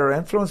are a better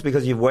influence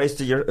because you've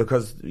wasted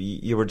because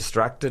you were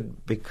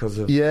distracted because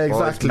of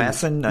boys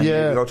messing, and you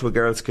go to a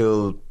girls'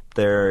 school?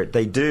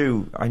 They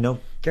do. I know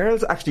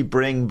girls actually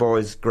bring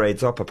boys'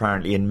 grades up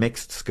apparently in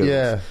mixed schools.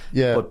 Yeah.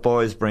 But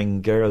boys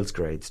bring girls'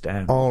 grades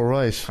down. All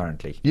right.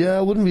 Apparently. Yeah,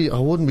 I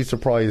wouldn't be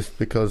surprised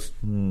because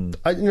and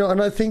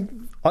I think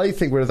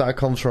where that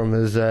comes from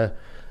is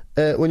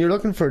when you're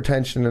looking for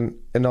attention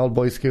in all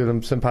boys' school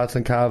in St. Pat's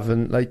and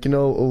Cavan, like, it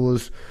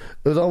was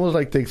almost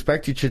like they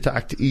expected you to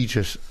act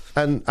Egypt,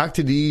 and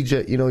acting the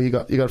Egypt, you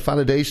got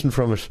validation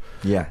from it.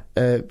 Yeah.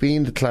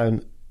 Being the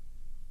clown.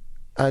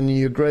 And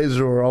your grades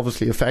were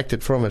obviously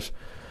affected from it,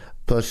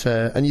 but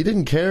and you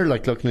didn't care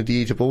like looking at the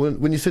Egypt. But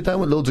when you sit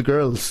down with loads of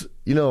girls,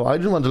 I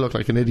didn't want to look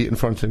like an idiot in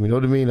front of them. You know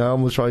what I mean? I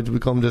almost tried to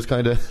become this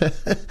kind of, I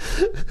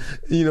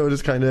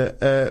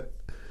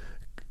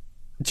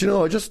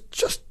just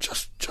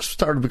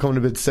started becoming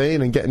a bit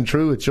sane and getting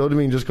through it. You know what I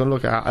mean? Just going,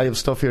 look, I have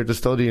stuff here to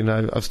study and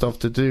I have stuff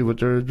to do. But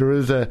there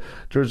is a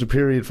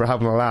period for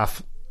having a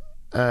laugh,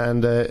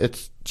 and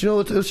it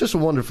was just a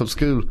wonderful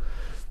school.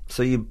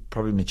 So you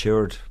probably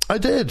matured. I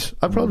did.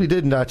 I probably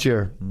did in that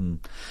year.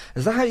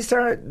 Is that how you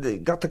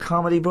got the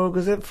comedy bug?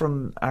 Is it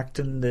from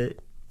acting the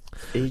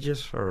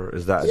Aegis, or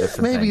is that a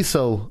different maybe thing?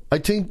 So. I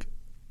think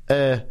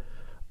I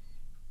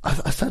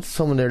said to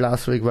someone there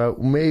last week about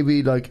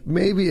maybe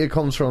it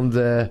comes from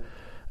the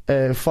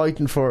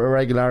fighting for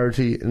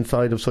irregularity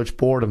inside of such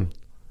boredom.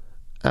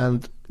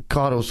 And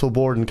God, I was so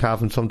bored in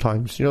Cavan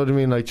sometimes. You know what I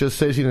mean? Like just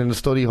sitting in the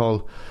study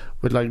hall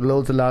with like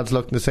loads of lads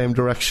looking the same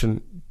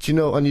direction.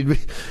 And you'd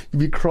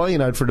be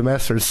crying out for the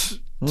messers.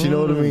 Do you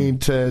know what I mean?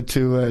 To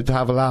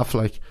have a laugh,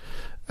 like,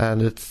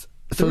 and it's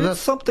so there's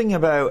something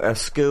about a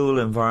school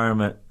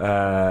environment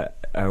like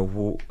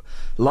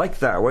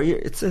that where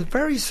it's a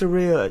very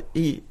surreal.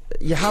 You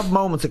have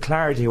moments of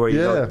clarity where you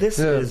go, "This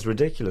is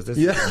ridiculous. This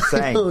is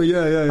insane."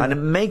 And it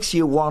makes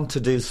you want to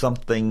do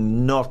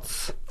something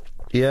nuts.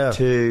 Yeah.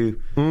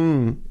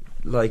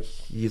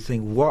 Like you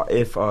think, what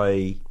if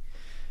I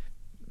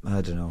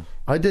don't know.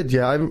 I did,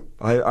 yeah.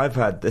 I've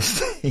had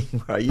this thing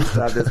where I used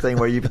to have this thing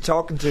where you'd be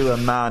talking to a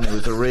man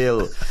who's a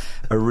real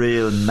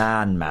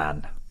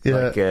man,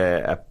 like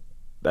a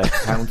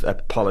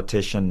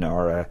politician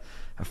or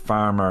a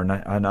farmer,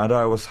 and I'd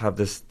always have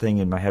this thing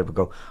in my head would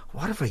go,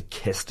 what if I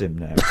kissed him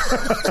now?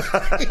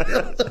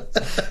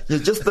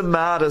 It's just the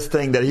maddest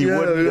thing that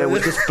it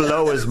would just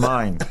blow his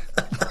mind.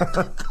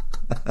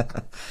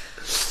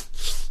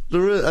 And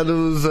it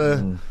was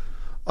I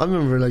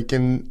remember like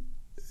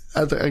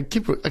I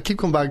keep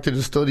coming back to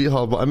the study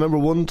hall, but I remember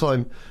one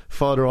time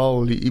Father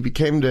Owl, he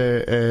became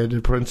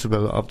the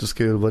principal of the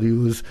school, but he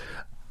was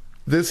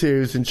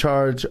in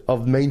charge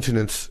of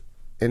maintenance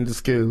in the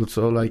school.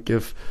 So like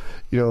if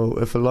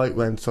a light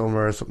went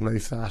somewhere or something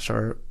like that,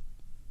 or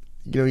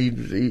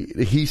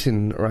the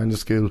heating around the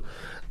school,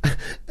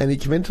 and he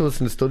came into us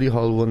in the study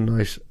hall one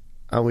night,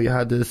 and we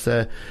had this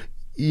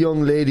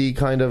young lady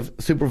kind of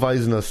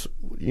supervising us,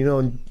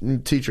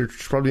 teacher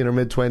probably in her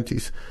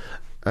mid-20s,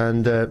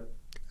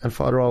 and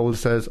Father always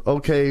says,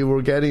 "Okay,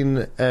 we're getting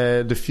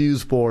the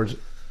fuse board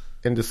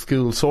in the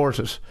school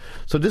sorted."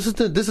 So this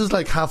is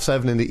like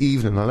 7:30 in the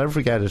evening. I'll never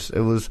forget it.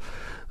 It was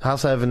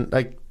 7:30.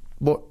 Like,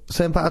 but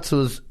St. Pat's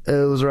was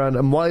around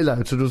a mile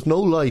out, so there was no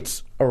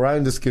lights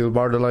around the school,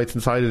 bar the lights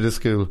inside of the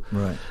school.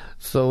 Right.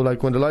 So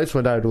like when the lights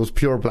went out, it was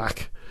pure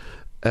black.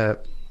 And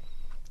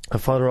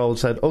Father always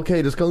said,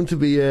 "Okay, there's going to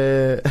be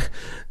an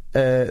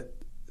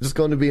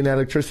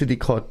electricity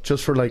cut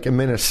just for like a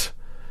minute."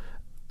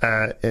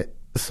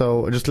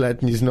 So just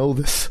letting you know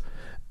this,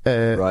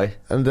 right?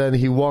 And then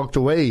he walked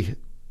away,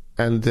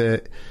 and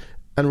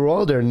we're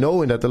all there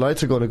knowing that the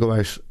lights are going to go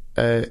out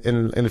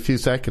in a few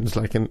seconds,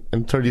 like in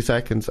 30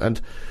 seconds, and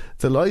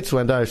the lights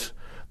went out,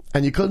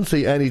 and you couldn't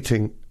see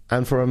anything.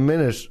 And for a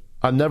minute,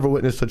 I never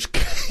witnessed such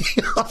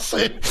chaos.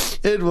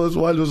 It was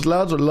while there was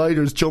lads with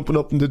lighters jumping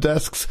up in the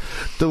desks.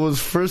 There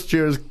was first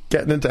years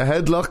getting into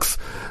headlocks.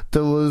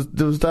 There was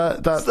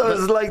that. So this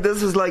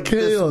was like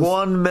this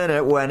 1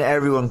 minute when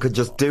everyone could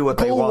just do what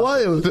they wanted.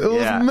 Wild. It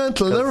was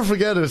mental. I'll never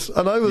forget it.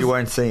 And you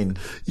weren't seen.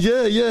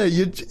 Yeah.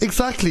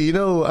 Exactly. You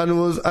know,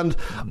 and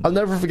I'll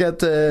never forget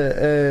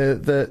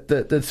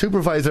the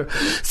supervisor.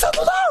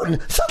 Settle down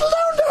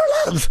there,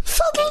 lads.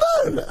 Settle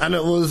down. And I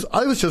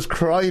was just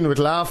crying with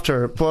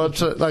laughter. But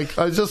but I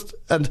had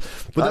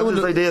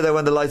this idea that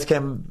when the lights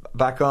came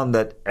back on,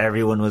 that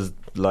everyone was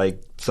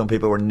like, some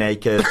people were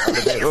naked.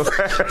 There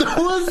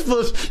was,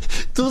 but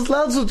those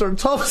lads with their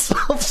tops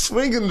off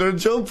swinging their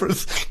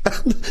jumpers.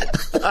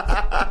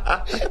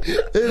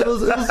 It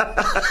was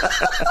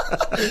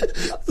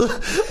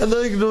and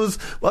like there was,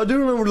 I do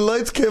remember the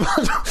lights came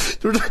on.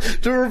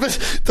 They were a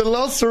bit, the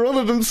lads were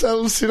running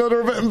themselves, you know, they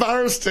were a bit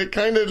embarrassed.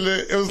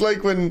 It was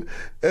like when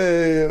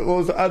what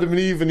was it, Adam and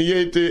Eve, and he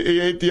ate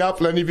the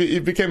apple, and he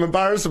became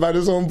embarrassed about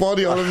his own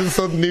body. All of a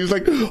sudden he was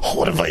like, oh,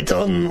 what have I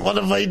done?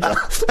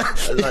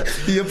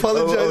 He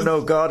apologized. Oh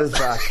no, God is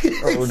back.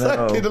 Oh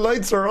exactly, no. the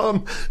lights are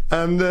on,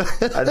 and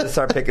I just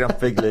start picking up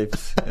fig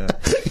leaves. Yeah.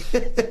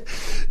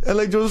 And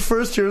like there was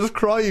first years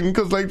crying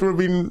because like they were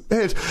being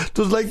hit.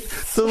 There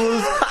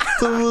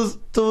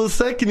was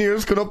second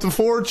years going up to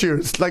fourth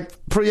years, like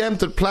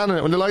preempted planning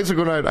it. When the lights are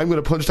going out, I'm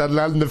going to punch that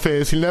lad in the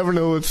face. He'll never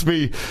know it's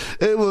me.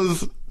 It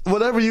was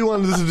whatever you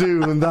wanted to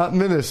do in that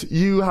minute,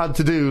 you had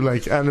to do.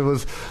 Like, and I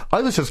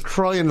was just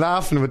crying,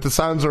 laughing with the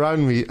sounds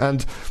around me,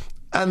 and.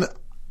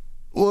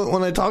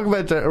 When I talk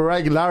about the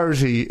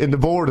irregularity in the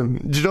boredom,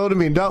 do you know what I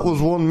mean? That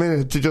was 1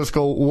 minute to just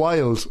go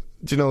wild,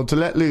 you know, to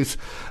let loose,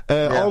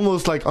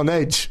 almost like on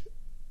edge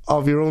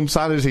of your own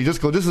sanity.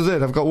 Just go, this is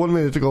it. I've got 1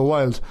 minute to go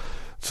wild.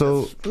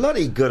 So that's a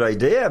bloody good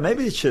idea.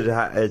 Maybe it should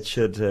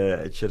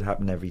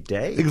happen every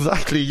day.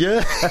 Exactly.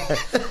 Yeah.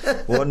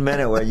 1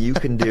 minute where you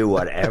can do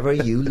whatever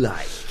you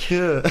like.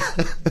 Yeah.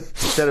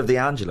 Instead of the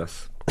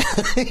Angelus.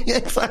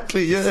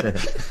 Exactly. Yeah.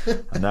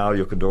 And now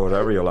you can do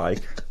whatever you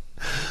like.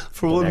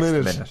 For 1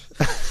 minute.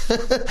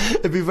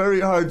 It'd be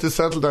very hard to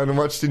settle down and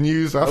watch the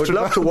news after. I would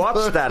love to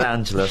watch that,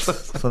 Angelus.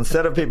 So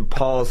instead of people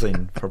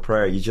pausing for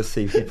prayer, you just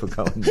see people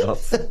going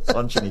nuts,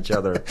 punching each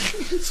other,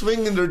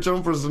 swinging their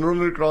jumpers and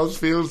running across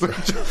fields, and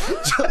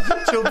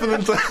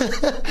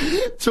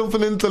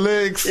jumping into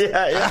lakes,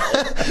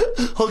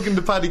 hugging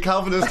the Paddy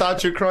Kavanagh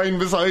statue, crying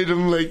beside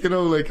him, like, you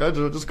know, like, I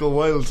don't know, just go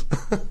wild.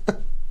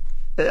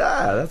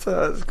 Yeah, that's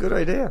a good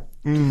idea.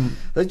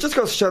 It just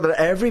goes to show that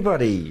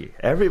everybody,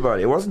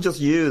 it wasn't just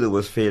you that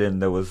was feeling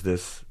there was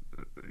this,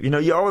 you know,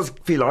 you always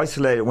feel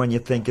isolated when you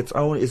think is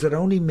it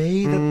only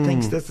me that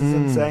thinks this is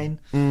insane?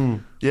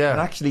 Yeah. And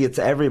actually it's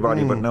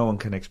everybody, but no one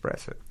can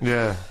express it.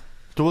 Yeah.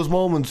 There was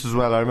moments as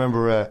well, I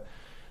remember,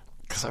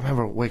 because I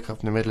remember wake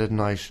up in the middle of the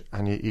night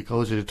and you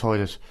go to the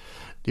toilet,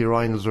 the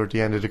urinals are at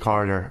the end of the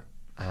corridor,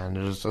 and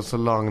it's just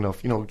long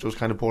enough, you know, just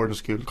kind of boarding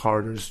school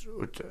corridors,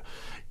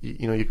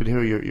 you know, you could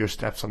hear your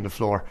steps on the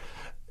floor,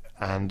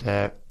 and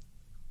it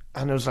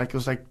might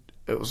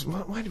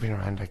have been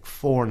around like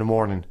 4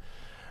 a.m,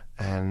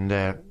 and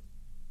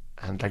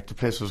like the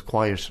place was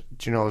quiet.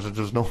 Do you know,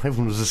 there was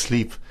everyone was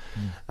asleep,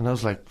 and I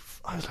was like,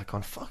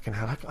 going, fucking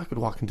hell, I could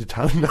walk into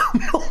town now.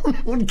 No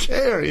one would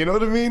care. You know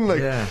what I mean?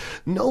 Like,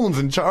 no one's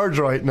in charge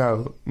right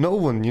now. No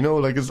one. You know,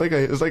 like it's like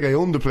I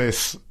own the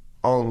place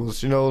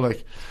almost. You know,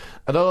 like.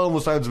 And that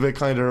almost sounds a bit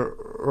kind of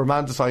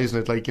romanticising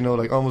it, like, you know,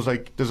 like almost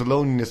like there's a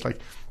loneliness, like,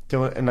 you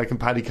know, and like in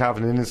Paddy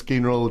Kavanagh in his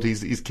Skene Road,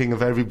 he's king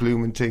of every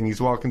blooming thing. He's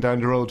walking down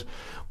the road,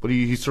 but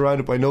he's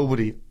surrounded by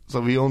nobody,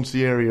 so he owns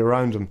the area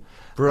around him.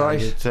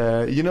 Right.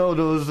 And you know,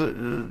 there was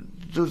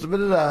a bit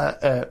of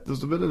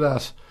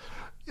that.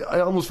 I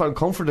almost found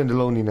comfort in the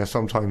loneliness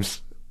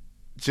sometimes.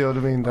 Do you know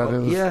what I mean? That it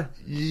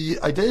was,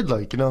 I did,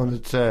 like, you know, and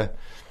it's.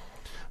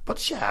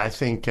 But yeah, I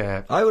think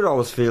I would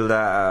always feel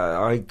that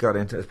I got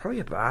into it's probably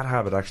a bad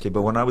habit actually,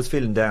 but when I was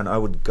feeling down, I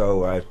would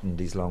go out on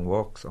these long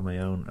walks on my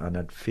own, and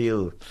I'd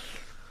feel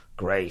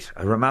great.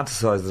 I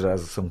romanticise it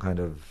as some kind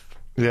of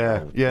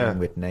thing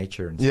with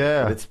nature and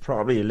stuff, but it's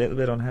probably a little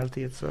bit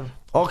unhealthy itself.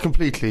 Oh,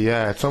 completely.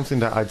 Yeah, it's something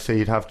that I'd say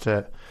you'd have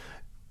to.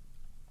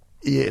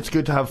 Yeah, it's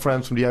good to have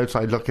friends from the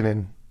outside looking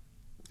in,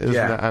 isn't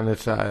it? And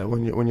it's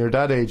when you're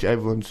that age,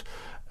 everyone's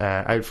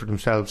out for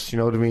themselves, you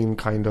know what I mean,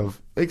 kind of,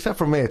 except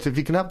for mates. If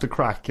you can have the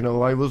crack, you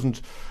know, I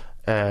wasn't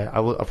I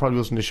probably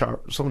wasn't as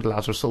sharp. Some of the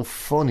lads are so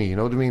funny, you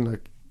know what I mean,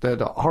 like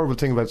the horrible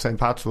thing about St.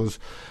 Pat's was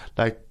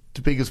like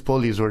the biggest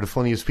bullies were the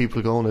funniest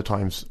people going at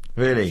times.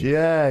 Really?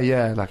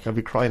 Yeah, like I'd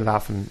be crying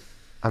laughing,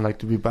 and like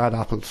there'd be bad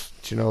apples,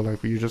 you know,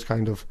 like where you just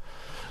kind of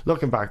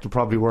looking back, they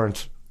probably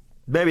weren't.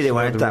 Maybe they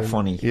weren't that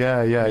funny.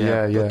 Yeah.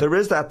 But there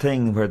is that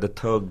thing where the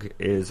thug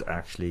is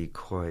actually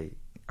quite,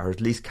 or at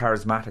least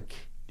charismatic.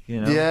 You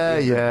know,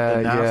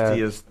 the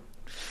nastiest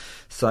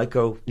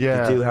psycho.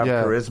 Yeah, you do have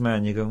charisma,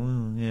 and you go,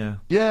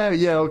 yeah,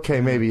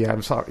 okay, maybe. Yeah,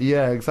 I'm sorry.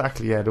 Yeah,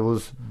 exactly. Yeah, there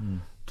was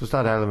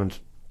that element.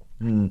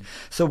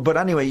 So, but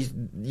anyway,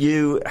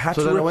 you had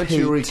to repeat. So then I went to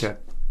Eureka.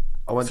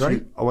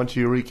 I went to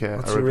Eureka.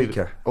 What's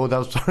Eureka? Oh,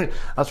 that's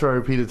where I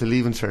repeated the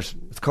Leaving Cert.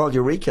 It's called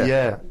Eureka?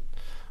 Yeah.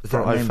 Is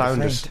that I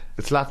found it.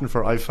 It's Latin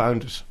for I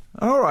found it.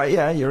 All right,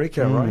 yeah,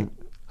 Eureka, right.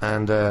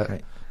 And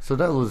so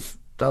that was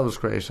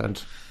great, and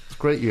it's a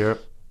great year.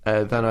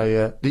 Then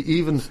the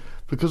evens,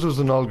 because it was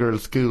an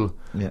all-girls school,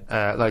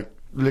 like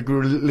we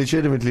were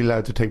legitimately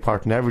allowed to take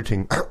part in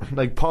everything.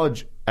 Like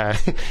Podge,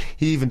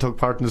 he even took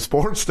part in the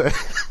sports day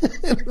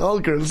in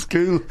all-girls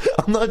school.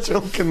 I'm not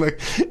joking. Like,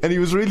 and he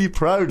was really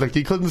proud. Like,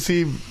 he couldn't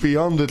see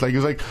beyond it. Like, he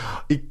was like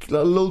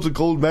loads of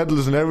gold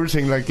medals and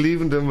everything. Like,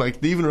 leaving them.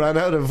 Like, they even ran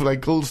out of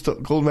like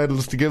gold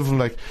medals to give him.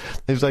 Like,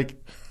 he was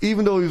like,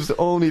 even though he was the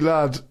only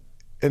lad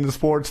in the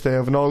sports day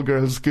of an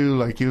all-girls school,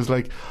 like, he was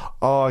like,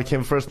 oh, I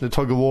came first in the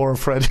tug-of-war,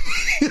 Fred.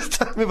 He was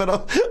telling me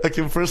about, I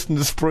came first in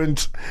the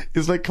sprint.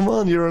 He's like, come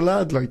on, you're a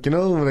lad, like, you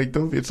know, like,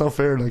 it's not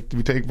fair, like, to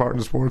be taking part in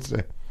the sports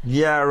day.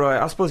 Yeah,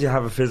 right. I suppose you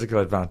have a physical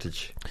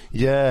advantage.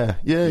 Yeah,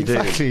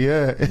 exactly,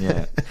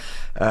 yeah.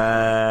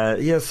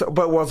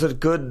 But was it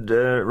good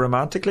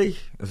romantically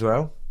as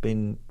well?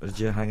 Did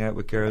you hang out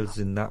with girls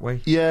in that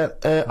way? Yeah,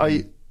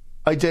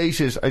 I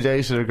dated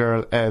a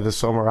girl the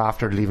summer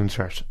after Leaving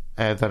Cert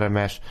that I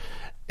met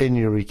in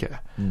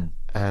Eureka,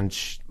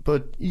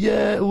 but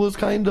yeah, it was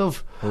kind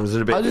of. Or was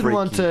it a bit? I didn't freaky?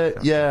 want to.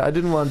 Yeah, I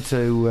didn't want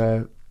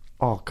to.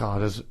 Oh God,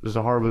 there's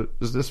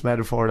this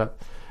metaphor that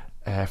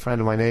a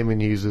friend of mine,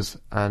 Eamon, uses,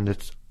 and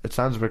it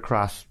sounds a bit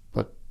crass,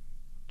 but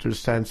there's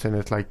sense in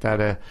it, like that.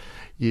 I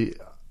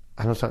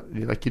know it's not,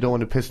 like, you don't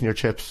want to piss in your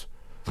chips.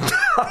 You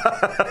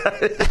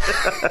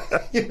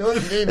know what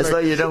I mean? It's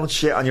like you don't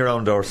shit on your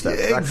own doorstep.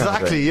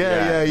 Exactly.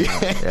 Yeah. I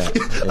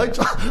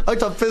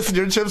thought pissing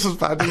your chips was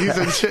bad. You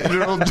said shit in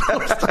your own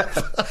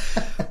doorstep.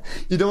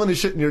 You don't want to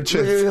shit in your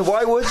chips.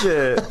 Why would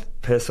you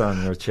piss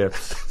on your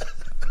chips?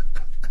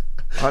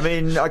 I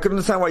mean, I could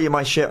understand why you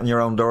might shit on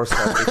your own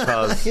doorstep,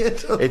 because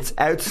it's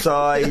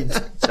outside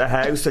the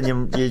house, and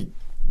you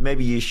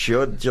maybe you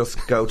should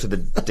just go to the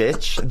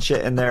ditch and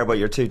shit in there, but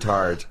you're too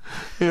tired.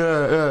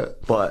 Yeah.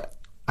 But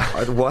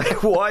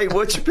why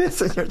would you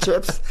piss on your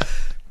chips?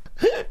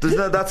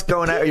 That's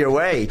going out of your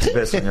way to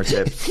piss on your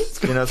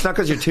chips. You know, it's not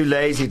because you're too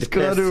lazy to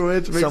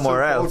piss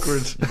somewhere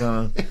else. You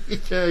know?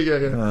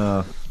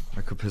 Yeah.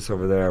 I could piss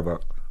over there,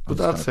 but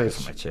that's it. Piss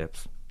on my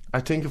chips. I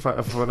think if I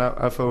went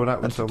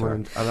out with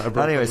someone, and I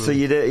broke anyway, so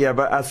you did, yeah.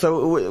 But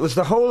so it was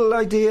the whole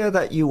idea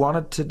that you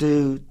wanted to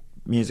do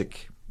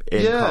music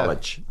in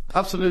college.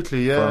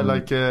 Absolutely, yeah.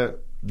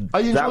 I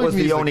enjoyed that was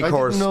music. The only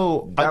course.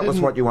 That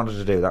was what you wanted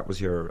to do. That was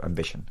your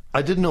ambition.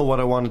 I didn't know what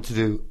I wanted to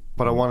do,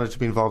 but I wanted to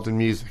be involved in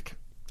music.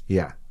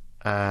 Yeah,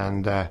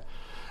 and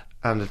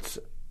it's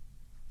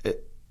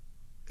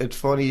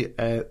funny,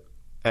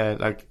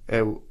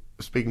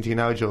 speaking to you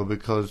now, Joe,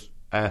 because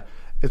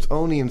it's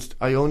only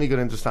I only got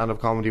into stand-up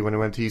comedy when I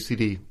went to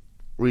UCD.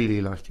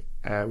 Really,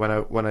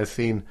 when I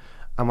seen,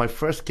 and my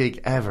first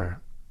gig ever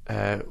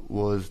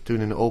was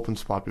doing an open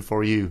spot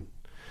before you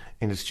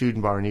in a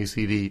student bar in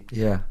UCD.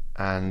 Yeah,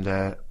 and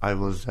I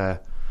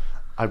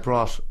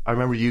brought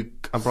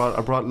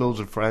loads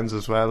of friends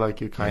as well.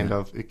 Like, you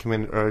it came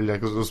in early,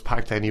 like, it was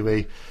packed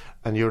anyway,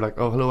 and you were like,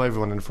 oh, hello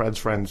everyone, and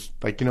friends,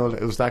 like, you know,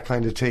 it was that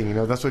kind of thing, you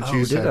know. That's what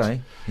you said. Did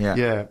I?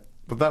 Yeah.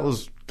 But that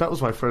was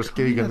my first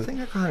gig. I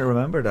think I kind of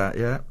remember that.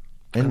 Yeah,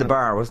 in the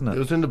bar, wasn't it? It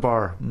was in the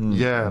bar.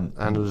 Yeah,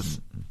 and it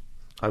was.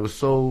 I was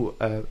so,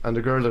 and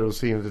the girl that I was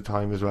seeing at the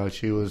time as well.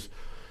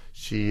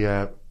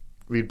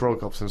 We'd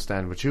broke up since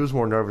then, but she was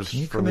more nervous Can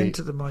you for come me.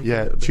 Into the mic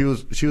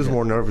she was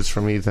more nervous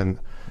for me than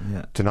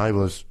I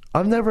was.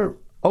 I've never.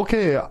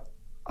 Okay,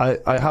 I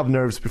have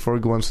nerves before I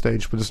go on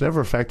stage, but it's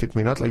never affected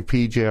me. Not like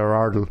PJ or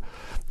Ardle.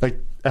 Like,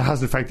 it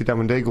hasn't affected them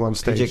when they go on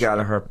stage. PJ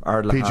Gallagher,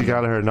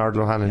 and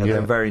Ardle Hannon. Yeah,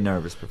 they're very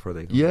nervous before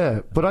they go. Yeah,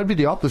 but I'd be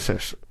the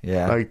opposite.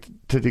 Yeah, like,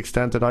 to the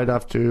extent that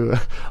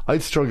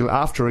I'd struggle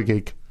after a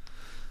gig.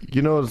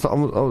 You know,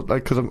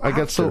 because I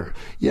get so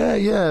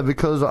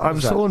because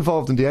I'm so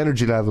involved in the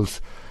energy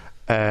levels,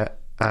 and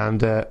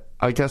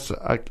I guess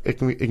it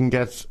can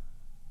get.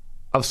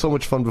 I have so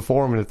much fun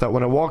performing it that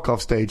when I walk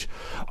off stage,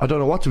 I don't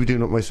know what to be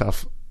doing with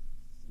myself.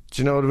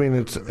 Do you know what I mean?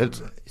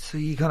 It's so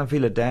you kind of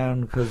feel it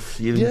down because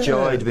you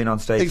enjoyed being on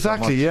stage.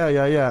 Exactly, so much.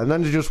 Yeah. And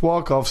then to just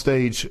walk off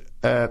stage,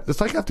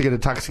 it's like I have to get a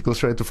taxi, go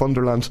straight to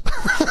Funderland.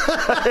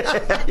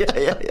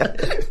 yeah.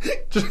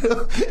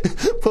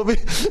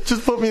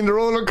 Just put me in the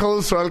roller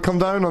coaster. I'll come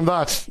down on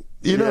that.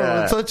 You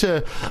know,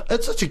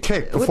 it's such a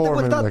kick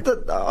performing.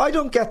 I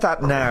don't get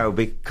that now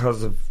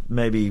because of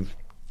maybe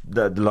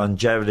the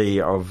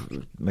longevity of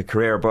my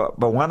career, but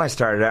when I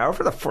started out,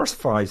 for the first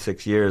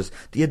 5-6 years,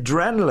 the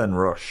adrenaline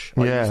rush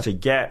I used to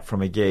get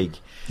from a gig,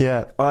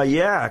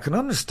 I can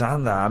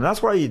understand that, and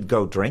that's why you'd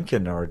go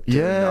drinking or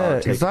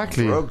taking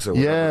drugs or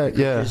whatever.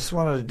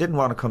 You didn't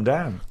want to come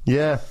down.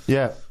 There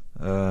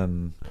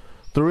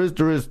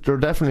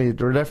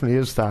definitely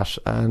is that,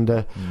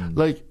 and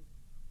like,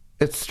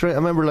 it's straight. I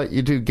remember, like,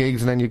 you do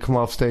gigs and then you come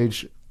off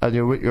stage and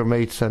you're with your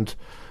mates and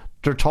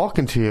they're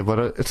talking to you, but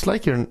it's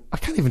like I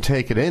can't even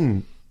take it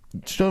in.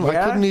 Do you know?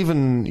 I couldn't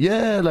even.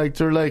 Yeah, like,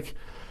 they're like,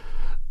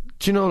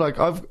 do you know? Like,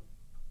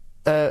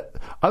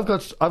 I've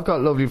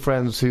got lovely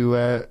friends who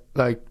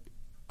like,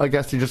 I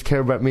guess they just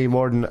care about me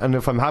more than, and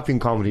if I'm happy in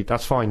comedy,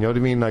 that's fine, you know what I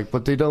mean? Like,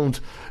 but they don't,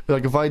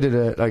 like, if I did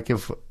it, like,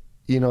 if,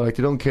 you know, like,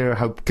 they don't care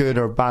how good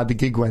or bad the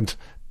gig went,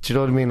 do you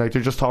know what I mean? Like,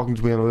 they're just talking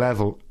to me on a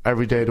level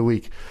every day of the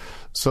week.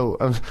 So,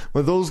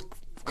 when those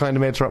kind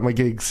of mates are at my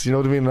gigs, you know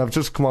what I mean? And I've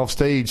just come off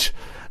stage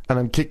and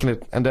I'm kicking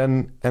it, and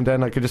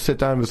then I could just sit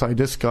down beside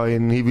this guy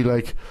and he'd be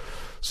like,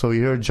 so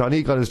you heard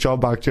Johnny got his job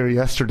back there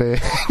yesterday.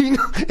 You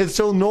know, it's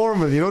so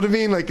normal, you know what I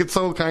mean? Like, it's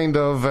so kind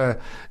of,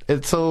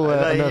 it's so...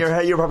 in your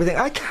head, you're probably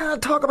thinking, I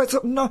can't talk about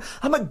something, no,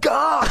 I'm a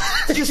god.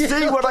 Did you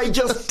see what I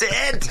just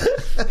did?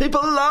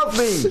 People love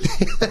me.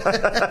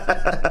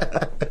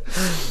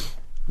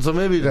 So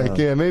maybe, like,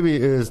 maybe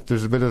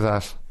there's a bit of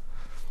that.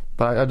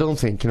 But I don't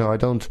think, you know,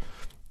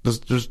 there's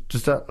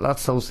just that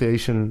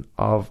association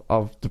of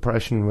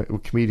depression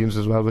with comedians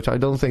as well, which I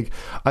think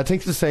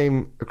it's the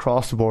same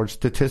across the board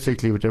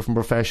statistically with different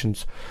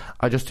professions.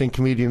 I just think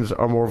comedians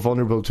are more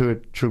vulnerable to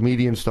it through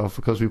media and stuff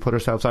because we put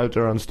ourselves out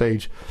there on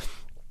stage.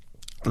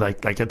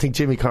 Like I think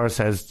Jimmy Carr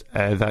says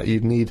that you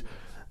need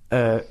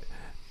there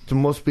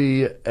must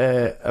be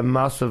a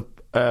massive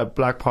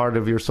black part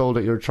of your soul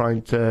that you're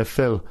trying to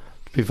fill to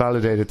be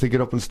validated, to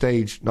get up on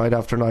stage night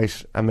after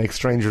night and make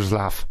strangers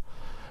laugh.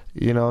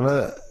 You know,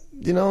 and,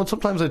 you know,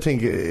 sometimes I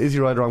think, is he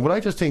right or wrong? But I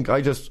just think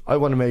I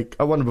want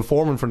to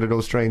perform in front of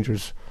those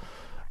strangers.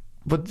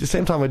 But at the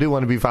same time, I do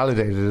want to be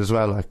validated as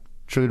well, like,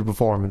 through the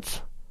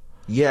performance.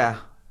 Yeah.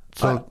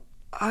 So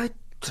I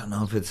don't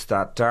know if it's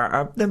that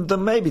dark. Then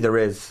maybe there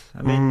is.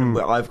 I mean,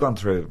 well, I've gone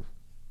through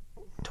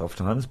tough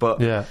times,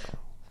 but yeah,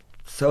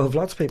 so have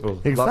lots of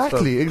people.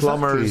 Exactly, lots of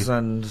plumbers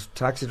and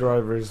taxi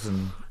drivers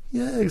and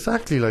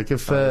exactly. Like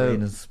if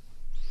you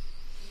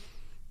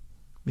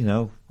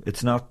know,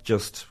 it's not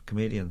just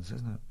comedians,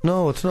 isn't it?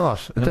 No, it's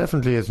not. It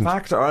definitely isn't. In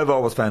fact, I've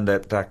always found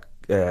that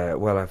there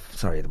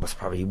was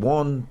probably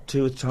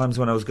 1-2 times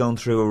when I was going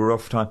through a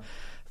rough time.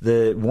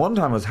 The one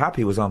time I was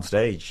happy was on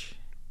stage.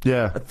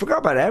 Yeah, I forgot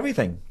about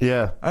everything.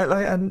 Yeah,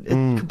 and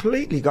it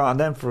completely gone.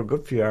 Then for a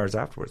good few hours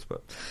afterwards.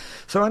 But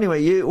so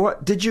anyway, why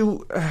did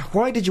you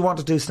want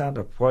to do stand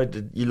up? Why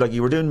did you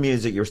you were doing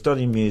music? You were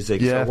studying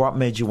music. Yeah. So what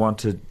made you want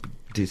to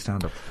do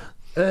stand up?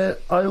 It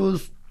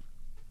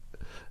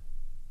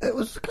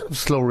was kind of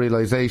slow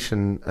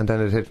realisation, and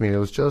then it hit me. It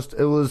was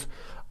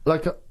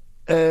like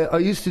I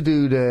used to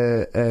do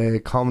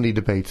the comedy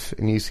debates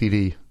in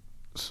UCD.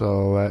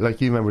 So, like,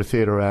 you remember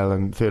Theatre L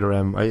and Theatre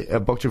M. I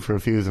booked you for a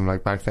few of them,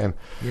 like, back then.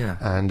 Yeah.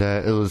 And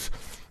I was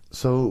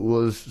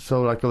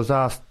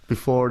asked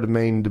before the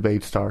main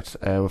debate starts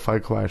with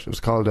Fight Quiet. It was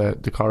called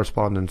The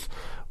Correspondence,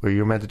 where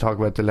you're meant to talk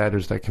about the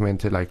letters that come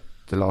into, like,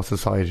 the Law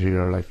Society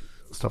or, like,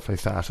 stuff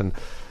like that. And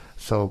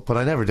so, but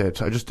I never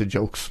did. I just did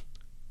jokes.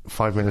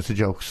 5 minutes of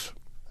jokes.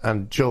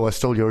 And Joe, I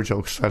stole your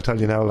jokes. I'll tell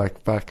you now,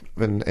 like, back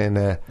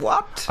in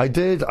what? I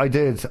did. I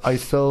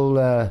stole...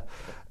 I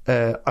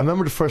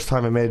remember the first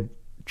time I made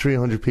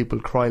 300 people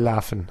cry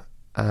laughing,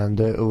 and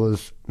it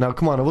was, now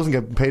come on, I wasn't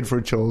getting paid for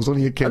it, Joe. I was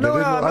only a kid.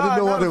 I didn't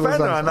know what it was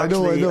like. I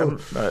know.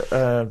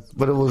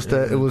 But it was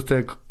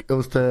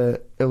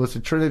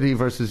the Trinity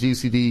versus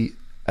UCD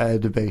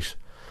debate,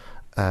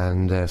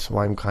 and so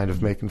I'm kind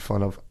of making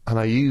fun of, and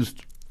I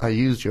used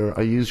your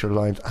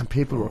lines, and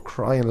people were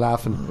crying,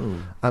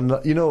 laughing, and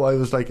you know, I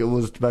was like, it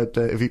was about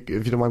if you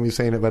don't mind me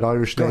saying it, about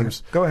Irish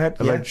names. Go ahead.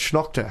 About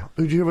Schnockta.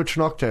 Did you hear about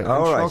Schnockta?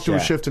 Schnockta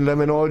was shifting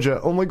Lemon Orja.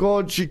 Oh my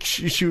God, she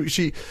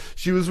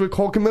was with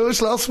Cork and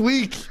Millish last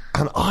week,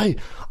 and I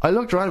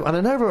looked around, and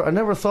I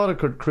never thought it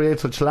could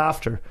create such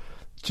laughter.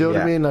 Do you know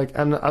what I mean? Like,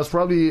 and I was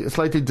probably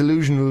slightly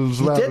delusional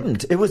as well. You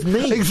didn't. It was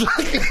me.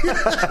 Exactly.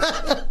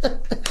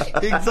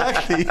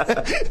 Exactly.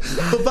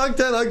 But back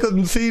then I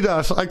couldn't see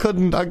that. I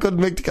couldn't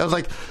make I was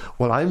like,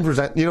 well, I'm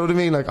presenting, you know what I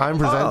mean? Like, I'm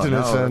presenting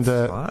it, and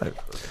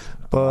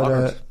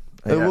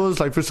it was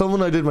like, for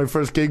someone I did my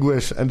first gig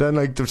with, and then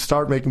like to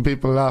start making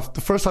people laugh.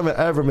 The first time I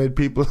ever made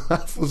people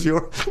laugh was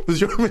your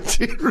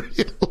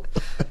material.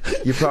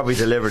 You probably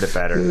delivered it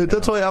better.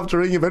 That's why I have to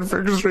ring you about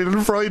Fergus Street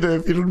on Friday,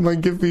 if you don't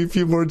mind giving me a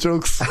few more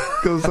jokes.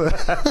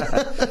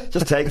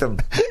 Just take them.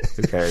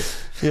 Who cares?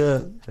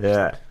 Yeah.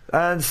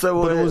 And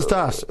so, but it was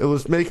that. It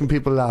was making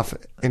people laugh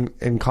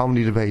in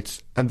comedy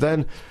debates, and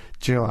then,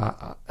 do you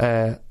know?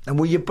 And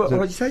were you?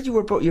 You said you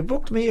were. You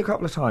booked me a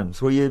couple of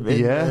times. Were you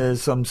in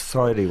some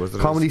society? Was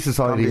it Comedy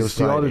Society? I was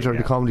the auditor of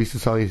the Comedy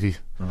Society,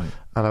 right.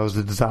 And I was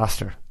a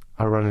disaster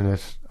at running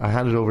it. I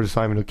handed over to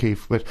Simon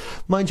O'Keefe. But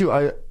mind you,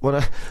 when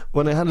I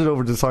handed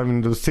over to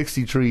Simon, there was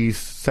 63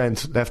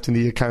 cents left in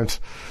the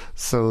account.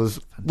 So,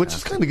 which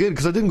is kind of good,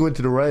 because I didn't go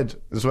into the red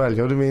as well. You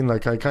know what I mean?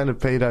 Like, I kind of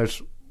paid out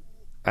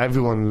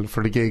everyone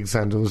for the gigs,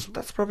 and it was,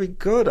 that's probably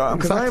good,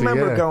 because I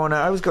remember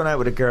I was going out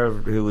with a girl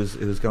who was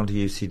going to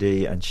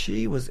UCD, and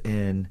she was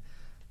in,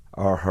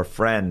 or her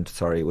friend,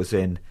 was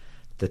in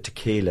the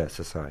Tequila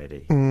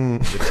Society. The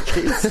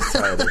Tequila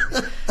Society.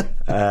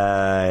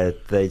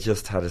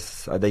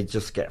 They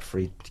just get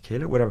free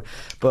tequila, whatever.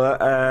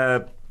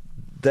 But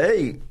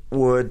they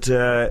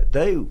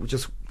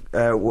just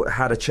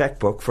had a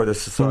checkbook for the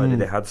society.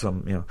 They had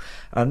some,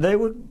 and they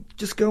would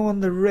just go on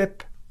the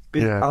rip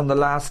on the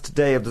last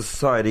day of the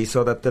society,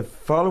 so that the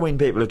following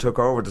people who took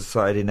over the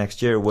society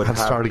next year would have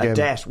a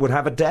debt. Would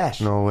have a debt.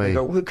 No way. They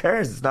go, who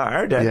cares? It's not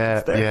our debt.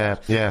 It's their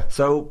debt. Yeah.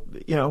 So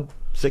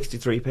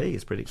 63p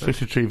is pretty good.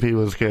 63p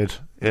was good.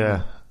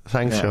 Yeah.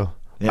 Thanks, Joe.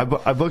 Yeah.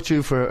 I booked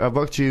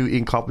you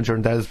Ian Coppinger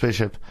and Des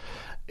Bishop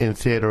in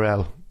Theatre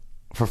L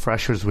for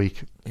Freshers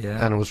Week.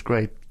 Yeah. And it was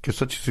great. It's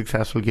such a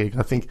successful gig.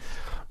 I think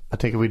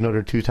if we'd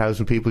another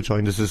 2,000 people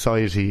joined the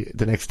society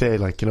the next day,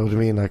 like, you know what I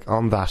mean, like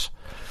on that.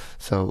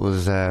 So it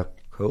was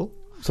cool.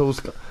 So it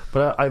was,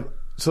 but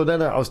so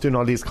then I was doing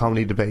all these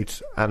comedy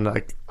debates, and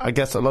I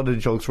guess a lot of the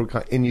jokes were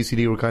in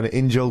UCD were kind of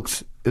in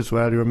jokes as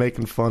well. They were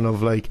making fun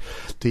of like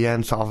the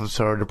ENTS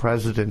officer or the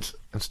president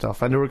and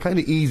stuff, and they were kind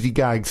of easy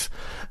gags,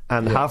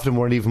 and half of them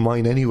weren't even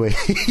mine anyway.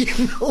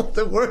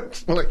 They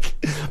weren't like.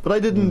 But I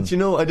didn't,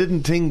 I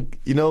didn't think,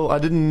 I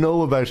didn't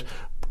know about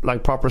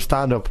like proper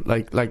stand up,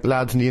 like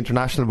lads in the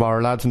International Bar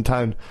or lads in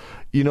town.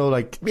 They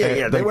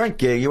weren't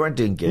gay. You weren't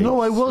doing gigs.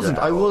 No, I wasn't.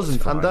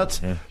 And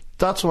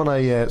that's when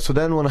I. So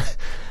then when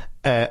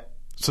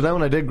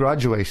I did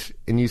graduate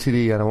in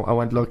UCD and I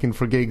went looking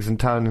for gigs in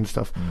town and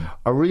stuff,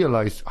 I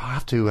realised I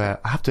have to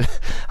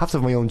have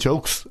my own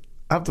jokes.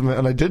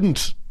 And I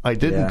didn't.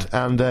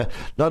 And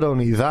not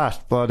only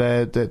that,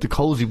 but the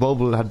cozy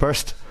bubble had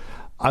burst.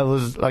 I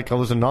was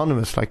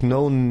anonymous, like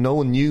no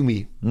one knew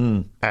me.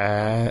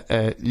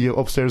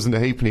 Upstairs in the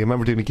Halfpenny, I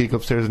remember doing a gig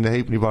upstairs in the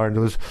Halfpenny bar, and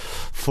there was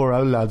 4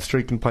 old lads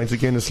drinking pints of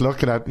Guinness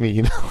looking at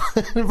me, no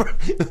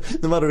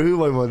matter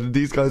who I was.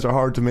 These guys are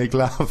hard to make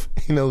laugh,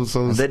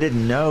 so they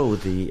didn't know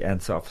the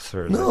ENTS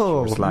officer that you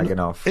were slagging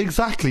off.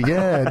 Exactly,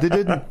 yeah. They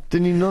didn't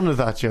knew none of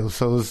that, Joe.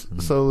 So it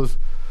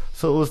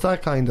was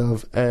that kind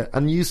of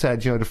and you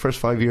said, the first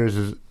 5 years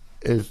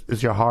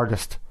is your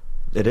hardest.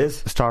 It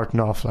is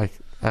starting off, like.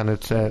 And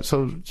it's I.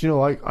 So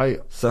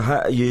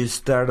how, you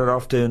started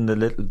off doing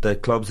the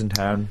clubs in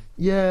town?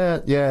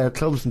 Yeah,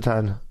 clubs in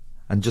town,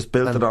 and just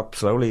built it up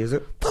slowly. Is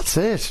it? That's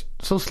it.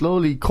 So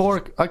slowly,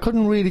 Cork. I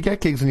couldn't really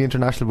get gigs in the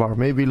International Bar.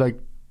 Maybe like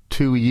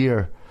 2 a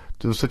year.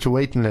 There was such a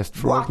waiting list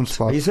for open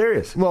spots. Are you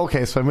serious? Well,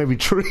 okay, so maybe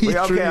 3.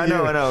 I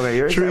know.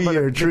 Okay, 3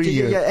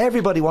 year. Yeah,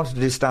 everybody wanted to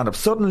do stand up.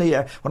 Suddenly,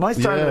 when I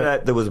started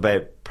out, there was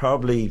about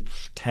probably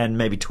 10,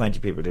 maybe 20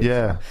 people doing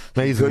stand up.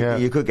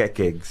 Amazing. You could get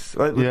gigs.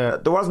 Well,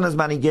 there wasn't as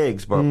many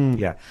gigs, but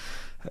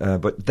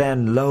but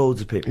then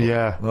loads of people.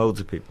 Yeah, loads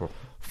of people.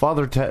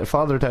 Father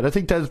Ted. I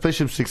think Des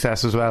Bishop's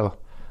success as well.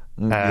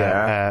 People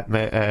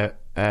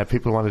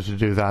wanted to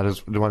do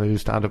that. They wanted to do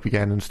stand up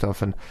again and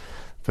stuff,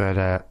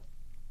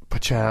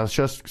 But yeah, I was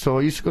just so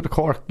I used to go to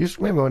Cork.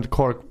 Maybe I went to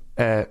Cork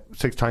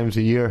 6 times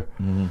a year.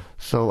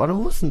 So and I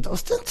was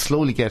still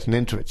slowly getting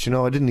into it.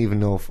 I didn't even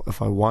know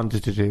if I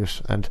wanted to do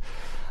it. And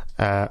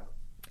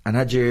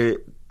had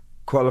you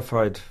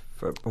qualified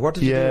for what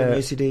did you do in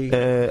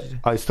UCD?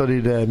 I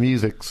studied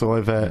music, so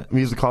I've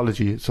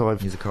musicology. So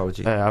I've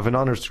musicology. I have an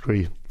honours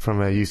degree from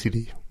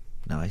UCD.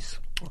 Nice.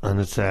 And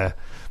it's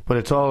but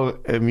it's all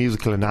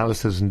musical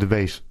analysis and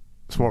debate.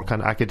 It's more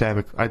kind of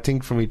academic. I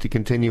think for me to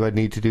continue, I'd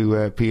need to do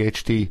a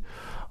PhD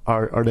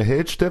or the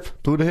H-Tip,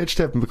 do the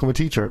H-Tip and become a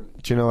teacher.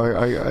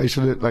 I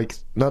should have, like,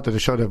 not that I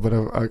should have, but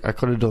I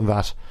could have done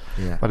that.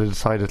 Yeah. But I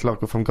decided,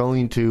 look, if I'm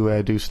going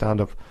to do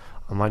stand-up,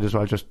 I might as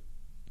well just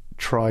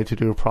try to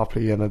do it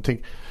properly. And I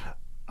think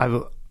I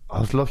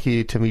was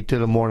lucky to meet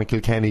Dylan Moore in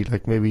Kilkenny,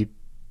 like maybe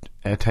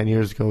 10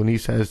 years ago, and he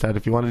says that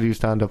if you want to do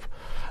stand-up,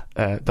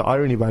 the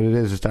irony about it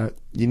is that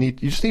you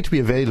just need to be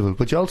available,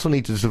 but you also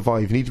need to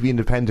survive. You need to be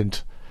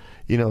independent.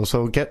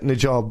 So getting a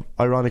job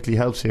ironically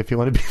helps you. If you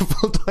want to be a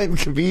full-time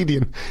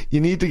comedian,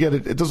 you need to get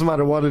it. It doesn't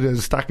matter what it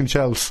is, stacking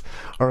shelves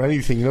or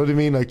anything. You know what I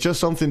mean? Like just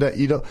something that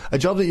a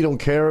job that you don't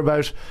care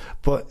about,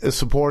 but is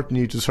supporting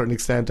you to a certain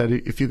extent. That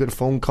if you get a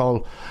phone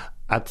call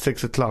at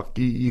 6 o'clock,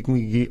 you can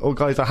be, oh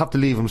guys, I have to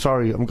leave. I'm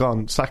sorry, I'm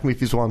gone. Sack me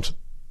if you want.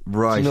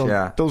 Right.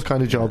 Yeah. Those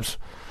kind of jobs.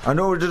 I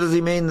know. Does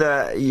he mean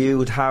that you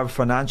would have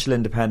financial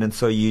independence,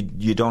 so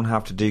you don't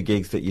have to do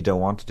gigs that you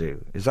don't want to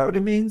do? Is that what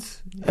he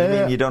means? You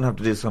mean you don't have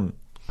to do some?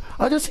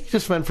 I just think he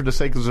just meant for the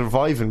sake of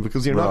surviving,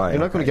 because you're not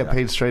going to get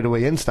paid straight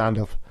away in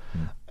stand-up.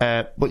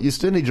 But you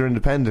still need your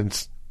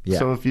independence. Yeah.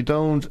 So if you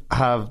don't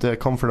have the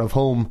comfort of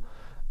home,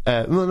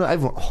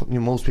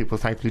 most people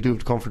thankfully do have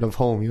the comfort of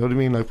home, you know what I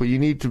mean? Like, but you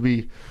need to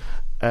be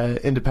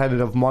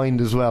independent of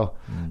mind as well.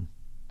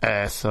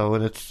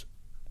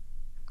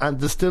 And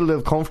to still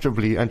live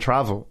comfortably and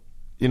travel,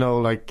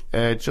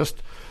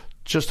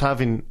 just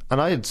having, and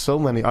I had so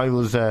many. I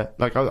was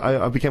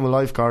I became a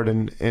lifeguard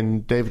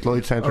in David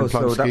Lloyd Centre in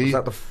Clonskee. So was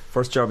that the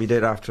first job you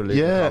did after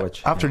leaving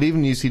college? After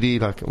leaving UCD,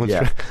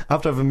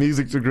 after having a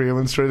music degree, I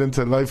went straight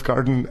into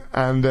lifeguarding.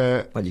 And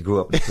well, you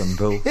grew up in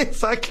Clonpool.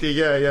 Exactly,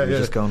 yeah. You're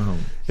just going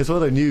home. It's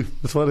what I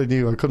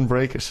knew. I couldn't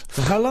break it.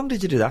 So how long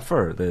did you do that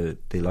for, the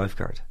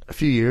lifeguard? A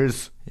few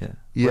years. Yeah.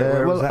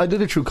 Where I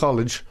did it through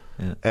college.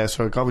 Yeah.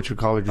 So I got it through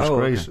college. It was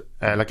great.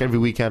 Okay. Like every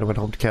weekend I went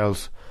home to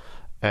Kells.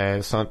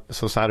 So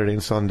Saturday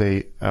and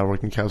Sunday I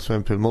worked in Kells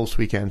swimming pool most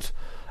weekends,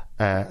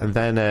 and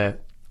then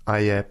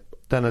I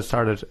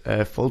started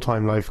a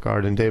full-time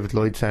lifeguard in David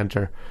Lloyd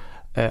Centre,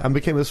 and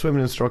became a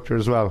swimming instructor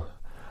as well.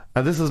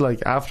 And this is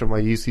like after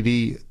my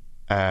UCD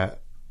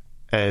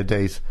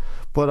days.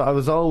 But I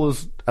was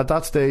always, at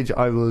that stage,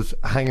 I was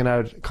hanging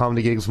out at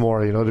comedy gigs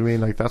more, you know what I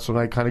mean? Like, that's when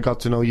I kind of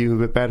got to know you a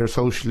bit better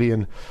socially,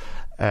 and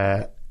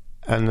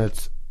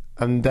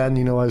then,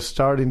 you know, I was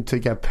starting to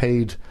get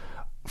paid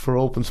for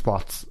open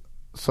spots.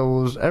 So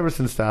it was ever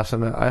since that,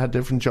 and I had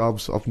different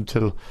jobs up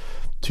until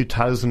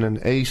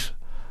 2008.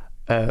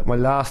 My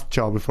last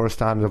job before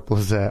stand-up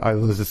was I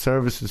was a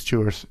services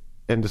steward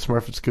in the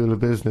Smurfit School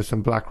of Business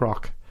in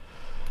Blackrock.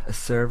 A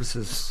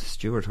services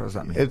steward, what does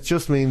that mean? It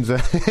just means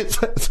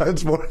it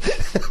sounds more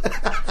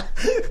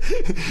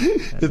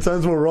it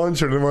sounds more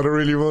raunchier than what it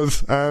really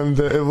was, and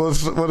it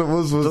was what it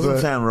was doesn't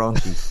sound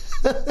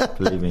raunchy.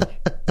 Believe me.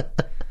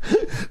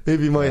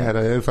 Maybe in my head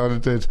I thought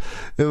it did.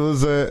 It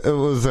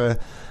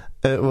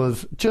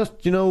was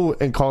just, you know,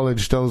 in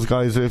college, those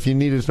guys, if you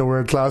needed to know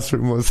where a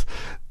classroom was,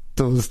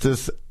 there was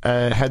this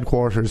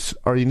headquarters,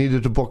 or you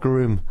needed to book a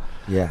room.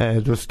 Yeah.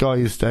 There was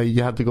guys that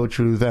you had to go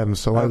through them,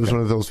 so I was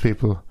one of those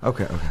people.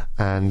 Okay.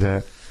 And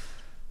that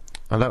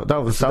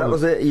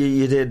was it.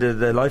 You did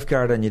the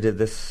lifeguard, and you did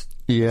this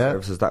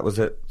services. That was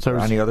it.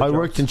 Any other jobs?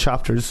 Worked in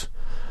Chapters,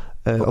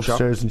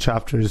 upstairs shop? in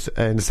Chapters,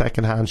 in the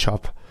second-hand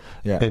shop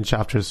in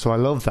Chapters. So I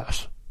loved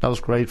that. That was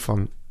great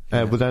fun.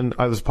 But then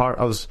I was part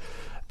of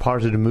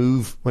the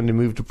move when they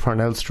moved to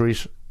Parnell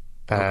Street.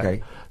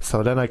 Okay.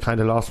 So then I kind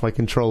of lost my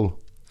control.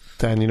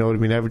 Then, you know what I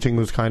mean, everything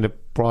was kind of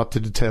brought to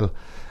the till.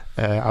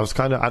 I was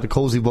kind of at a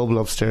cosy bubble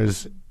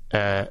upstairs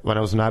when I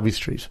was on Abbey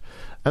Street.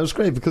 And it was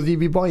great because you'd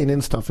be buying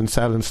in stuff and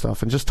selling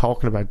stuff and just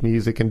talking about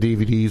music and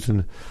DVDs,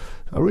 and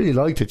I really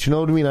liked it, you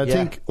know what I mean? I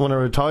think when I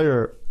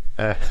retire,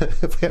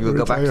 you'll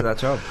go back to that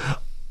job.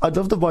 I'd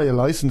love to buy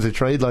a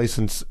trade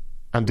license,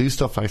 and do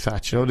stuff like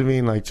that, you know what I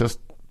mean? Like,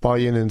 just buy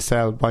in and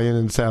sell,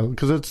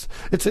 because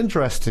it's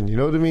interesting, you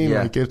know what I mean?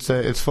 Like,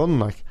 it's fun,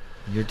 like.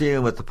 You're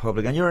dealing with the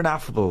public, and you're an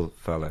affable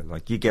fella.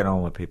 Like, you get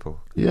on with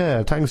people.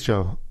 Yeah, thanks,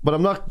 Joe. But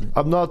I'm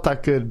not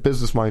that good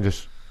business minded.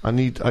 I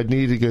need a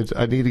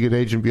good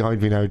agent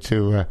behind me now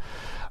too.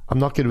 I'm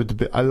not good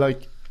with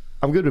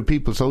I'm good with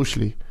people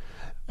socially.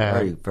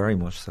 Very, very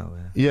much so.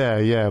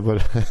 Yeah.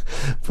 But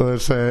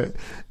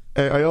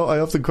I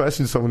often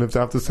question someone if they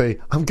have to say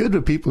I'm good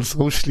with people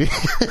socially.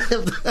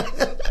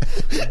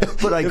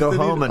 But I go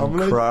home and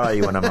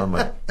cry when I'm on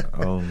my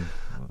own.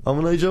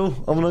 Am I, Joe?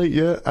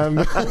 Yeah.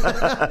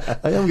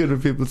 I am good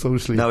with people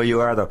socially. No, you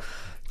are, though.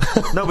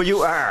 No, but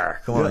you are.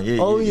 Come on.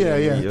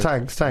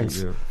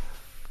 Thanks.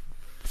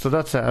 So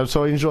that's it.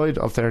 So I enjoyed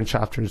up there in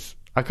Chapters.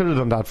 I could have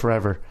done that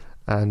forever,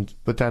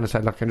 but then I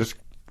said, look,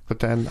 but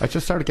then I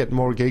just started getting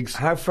more gigs.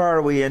 How far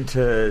are we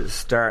into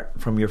start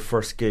from your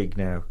first gig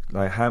now?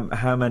 Like,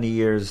 how many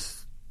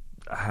years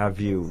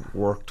have you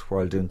worked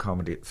while doing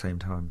comedy at the same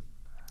time?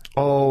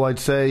 Oh, I'd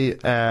say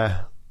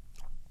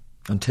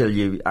until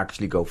you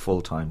actually go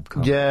full time.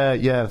 4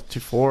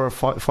 or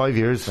 5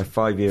 years. Like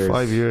 5 years.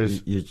 5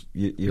 years.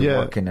 You're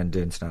working and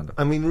doing stand up.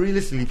 I mean,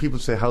 realistically, people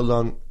say how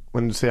long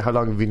have you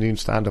been doing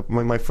stand up?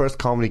 My first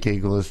comedy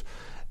gig would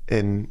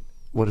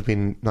have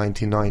been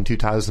 99,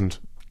 2000.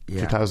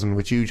 2000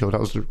 with you, Joe. That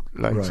was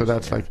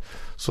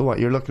so what,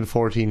 you're looking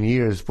 14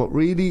 years, but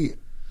really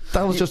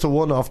that was just a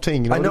one-off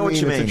thing, you know. I know what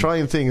you mean. It's a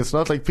trying thing. It's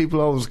not like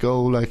people always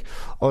go, like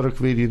other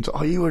comedians,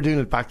 oh, you were doing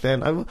it back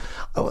then. I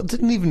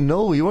didn't even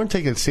know. You weren't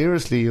taking it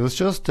seriously. It was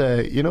just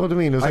you know what I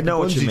mean. It was like a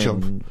bungee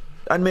jump.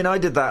 I mean, I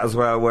did that as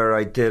well, where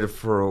I did it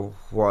for a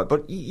while,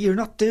 but you're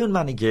not doing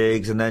many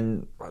gigs, and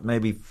then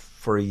maybe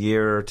for a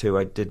year or two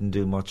I didn't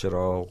do much at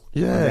all.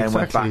 Yeah, and then exactly.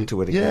 went back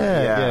to it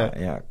again.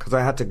 Yeah. Because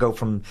I had to go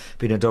from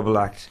being a double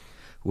act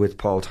with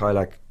Paul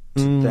Tylak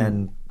to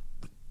then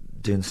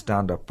doing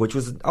stand up, which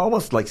was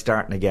almost like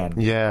starting again.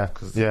 Yeah,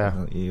 because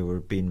you were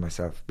being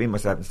myself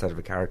instead of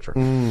a character.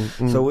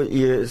 So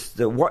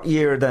what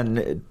year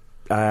then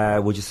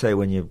would you say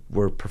when you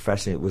were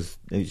professional it was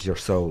your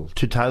soul?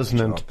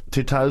 2008.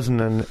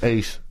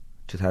 2008.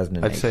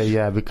 I'd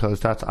say,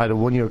 because I had a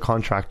 1-year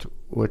contract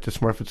with the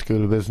Smurfit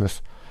School of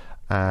Business,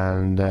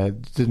 and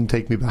didn't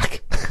take me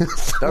back.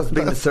 That was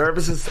being the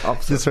services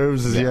officer. The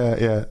services,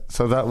 yeah.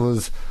 So that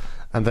was.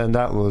 And then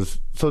that was.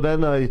 So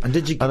then I. And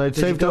did you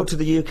go to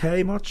the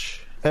UK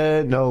much?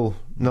 No,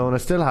 and I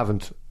still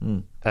haven't.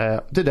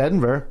 Did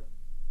Edinburgh.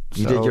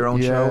 You did your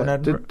own show in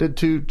Edinburgh? Did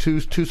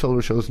two solo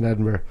shows in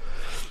Edinburgh.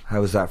 How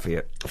was that for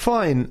you?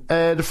 Fine.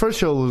 The first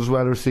show was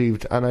well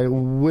received, and I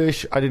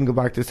wish I didn't go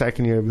back the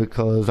second year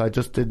because I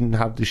just didn't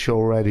have the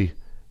show ready.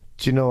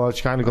 Do you know, I was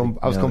kind of going.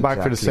 I was going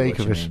back for the sake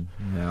of it.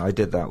 Yeah, I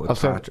did that with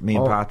Patrick. Me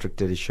and Patrick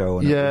did a show,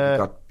 and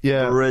got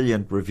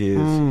brilliant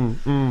reviews.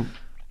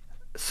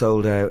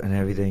 Sold out and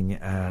everything,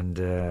 and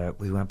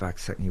we went back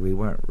second year. We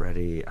weren't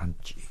ready, and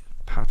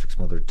Patrick's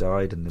mother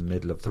died in the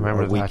middle of the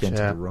week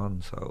into the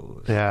run,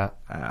 so it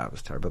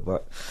was terrible.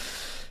 But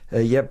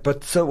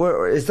but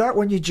so is that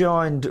when you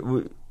joined?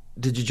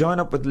 Did you join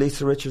up with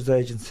Lisa Richards'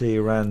 agency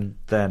around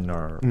then,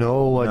 or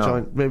no? I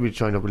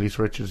joined up with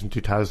Lisa Richards in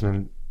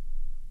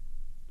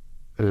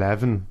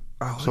 2011.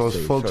 So I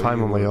was full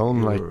time on my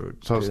own.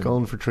 So I was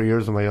going for 3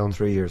 years on my own.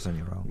 3 years on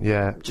your own.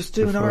 Yeah, just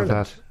doing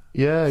Ireland.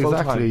 Yeah, Full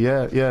exactly.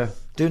 time. Yeah.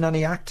 Doing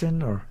any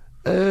acting or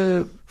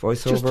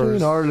voiceovers? Just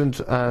doing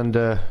Ireland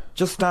and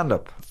just stand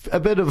up. a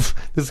bit of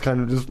this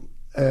kind of just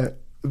a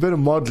bit of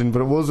modelling,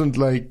 but it wasn't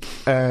like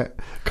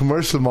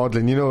commercial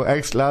modelling. You know,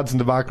 ex lads in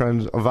the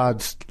background of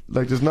ads.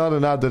 Like there's not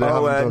an ad that I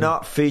haven't done.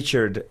 Not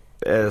featured.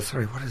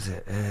 Sorry, what is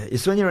it?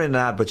 It's when you're in an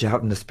ad, but you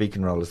happen a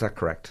speaking role. Is that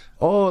correct?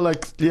 Oh,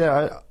 like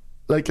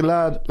like a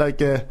lad,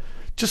 like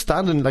just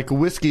standing like a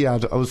whiskey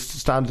ad. I was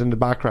standing in the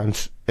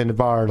background in the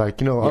bar,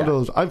 like you know, all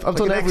those. I've like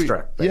done an every extra,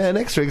 basically. yeah, an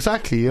extra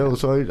exactly. You know,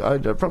 so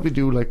I'd probably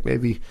do like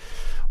maybe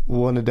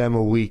one of them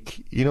a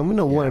week. You know,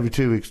 one every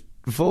 2 weeks.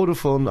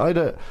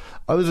 Vodafone.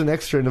 I was an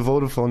extra in a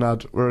Vodafone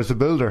ad where I was a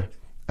builder.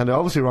 And they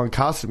obviously wrong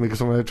casted me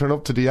because when I turned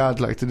up to the ad,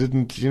 like they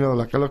didn't, you know,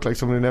 like I looked like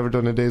someone who never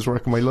done a day's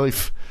work in my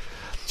life.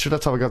 Sure,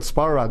 that's how I got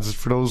Spar ads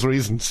for those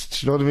reasons.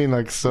 Do you know what I mean?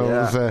 Like, so it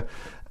was,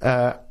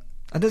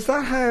 and is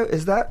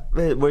that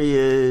were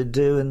you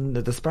doing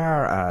the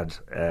Spar ad?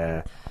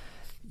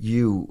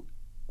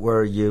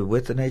 Were you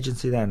with an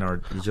agency then,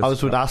 or you just? I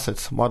was with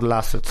Assets, Model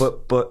Assets.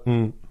 But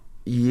you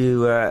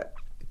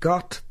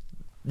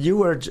you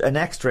were an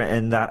extra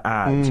in that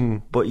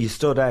ad, but you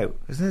stood out.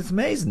 It's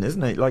amazing,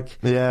 isn't it? Like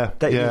yeah.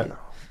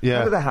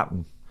 How did that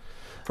happen?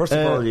 First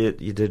of all, you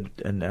did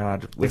an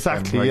ad with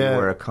them where you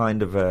were a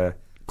kind of a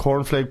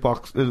cornflake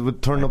box. It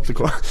would turn up the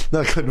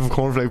not kind of a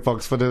cornflake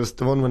box, but it was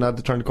the one when I had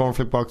to turn the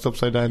cornflake box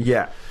upside down.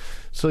 Yeah.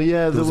 So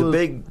there was a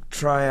big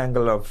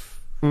triangle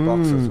of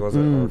boxes, was it,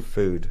 or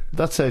food?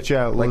 That's it.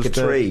 Yeah, it like was a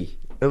tree.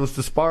 It was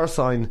the Spar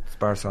sign.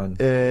 Spar sign.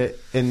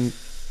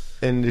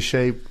 In the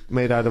shape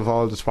made out of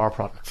all the Spar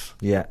products.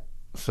 Yeah.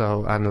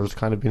 So and it was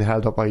kind of being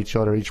held up by each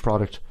other, each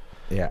product.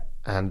 Yeah.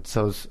 And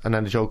and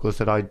then the joke was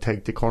that I'd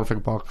take the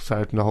cornflake box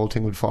out and the whole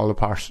thing would fall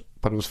apart,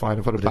 but it was fine.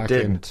 I put it back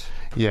in.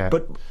 Yeah.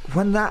 But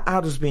when that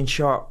ad was being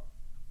shot,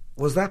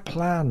 was that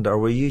planned, or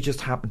were you just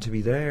happened to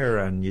be there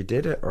and you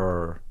did it,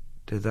 or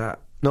did that?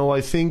 No,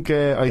 I think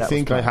I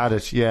had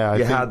it. Yeah,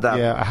 I had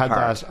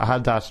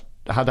that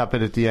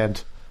bit at the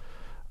end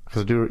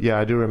because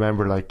I do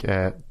remember like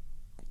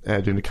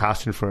doing the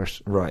casting for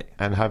it, right,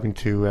 and having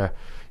to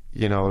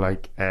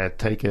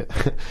take a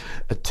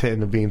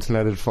tin of beans and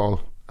let it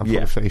fall. And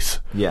put a face.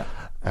 Yeah.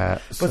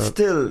 But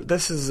still,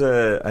 this is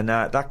an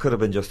ad. That could have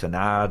been just an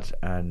ad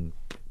and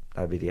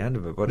that'd be the end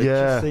of it. But it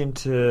just seemed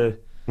to...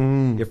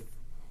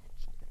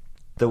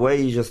 the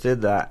way you just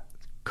did that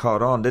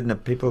caught on, didn't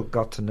it? People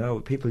got to know.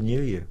 People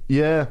knew you.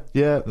 Yeah.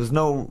 There's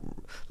no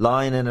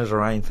line in it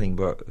or anything,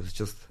 but it was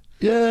just...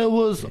 Yeah, it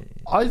was...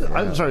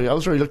 I'm sorry, I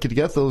was very lucky to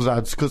get those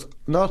ads because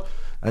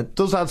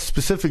those ads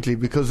specifically,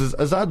 because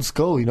as ads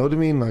go, you know what I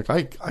mean?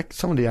 Like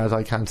some of the ads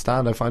I can't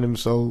stand. I find them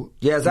so.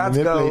 Yeah, as ads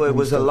go, it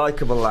was a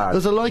likeable ad. It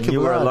was a likeable.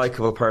 You were ad. A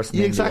likeable person.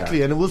 Yeah,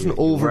 exactly, and it wasn't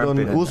overdone.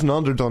 It wasn't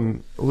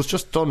underdone. It was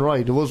just done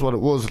right. It was what it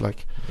was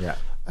like. Yeah.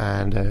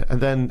 And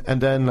then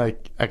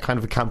like a kind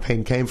of a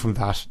campaign came from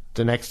that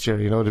the next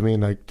year. You know what I mean?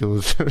 Like there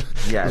was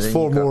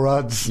 4 more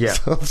ads. Yeah.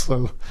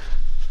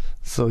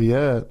 So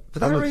yeah.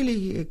 But that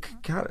really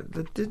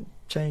that did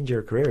change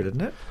your career, didn't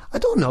it? I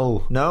don't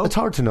know. No, it's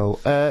hard to know.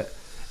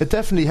 It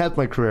definitely helped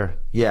my career.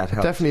 Yeah, it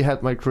definitely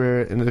helped my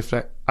career. And if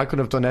I could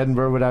have done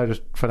Edinburgh without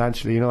it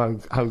financially, you know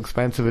how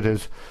expensive it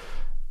is.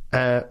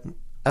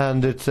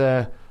 And it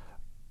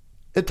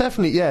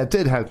definitely, it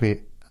did help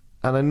me.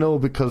 And I know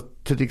because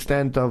to the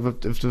extent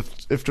of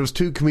if there's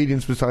 2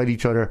 comedians beside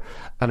each other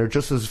and they're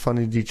just as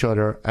funny as each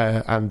other,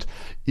 and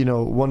you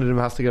know one of them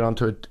has to get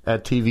onto a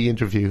TV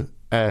interview,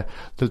 they'll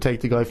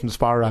take the guy from the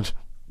Spar ad.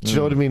 Do you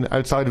know what I mean?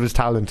 Outside of his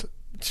talent.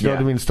 Do you know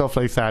what I mean? Stuff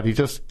like that.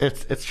 It's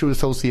through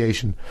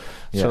association.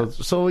 Yeah.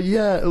 So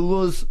it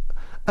was,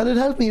 and it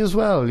helped me as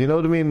well. You know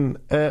what I mean?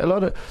 A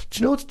lot of. Do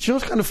you know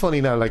what's kind of funny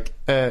now? Like,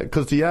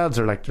 because the ads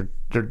are like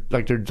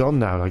they're done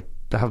now. Like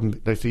they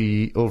haven't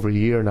over a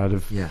year now.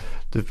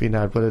 They've been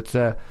out, but it's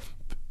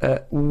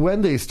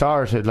when they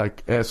started.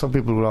 Like some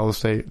people will always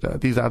say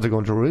these ads are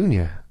going to ruin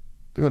you.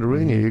 They're going to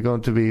ruin you. They're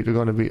going to be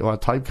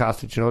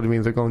typecasted. You know what I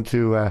mean? They're going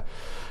to.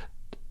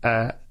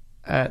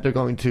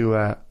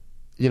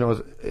 You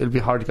know, it'll be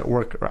hard to get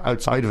work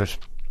outside of it.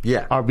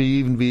 Yeah. Or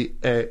even be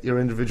your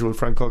individual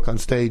Frank Cook on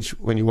stage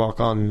when you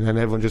walk on and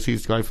everyone just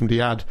sees the guy from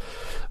the ad.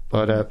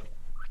 But I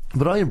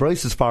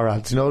embrace the Spar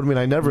ads, you know what I mean?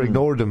 I never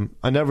ignored them.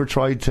 I never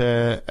tried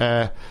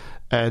to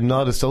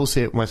not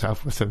associate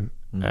myself with them.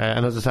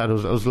 And as I said, I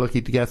was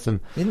lucky to get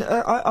them.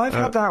 I've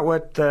had that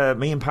with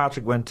me and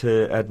Patrick went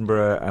to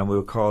Edinburgh and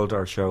we called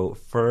our show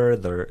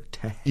Further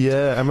Tech.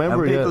 Yeah, I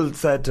remember. And people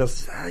said to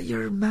us,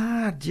 "You're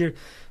mad.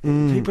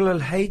 People will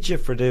hate you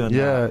for doing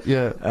that."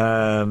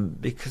 Yeah.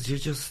 Because you're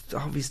just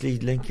obviously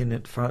linking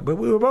it. But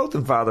we were both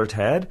in Father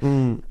Ted,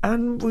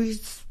 and we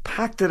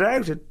packed it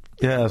out.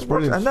 Yeah, it's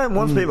brilliant. And then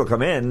once people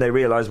come in, they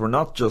realise we're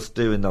not just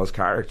doing those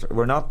characters.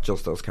 We're not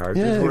just those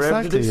characters. Yeah, we're exactly.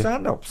 able to do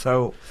stand-up.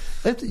 So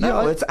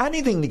it's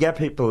anything to get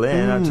people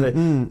in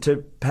and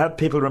to help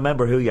people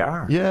remember who you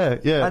are. Yeah.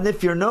 And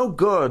if you're no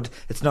good,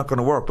 it's not going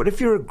to work. But if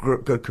you're a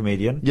good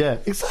comedian, yeah,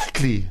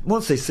 exactly.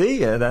 Once they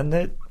see you, then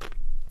they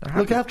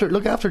look after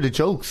the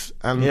jokes,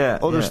 and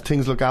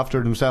things look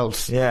after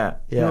themselves. Yeah.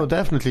 You know,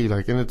 definitely.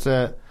 Like, and it's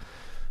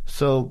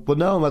So, but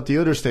now I'm at the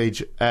other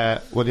stage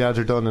when the ads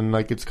are done, and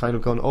like it's kind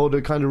of going, oh, they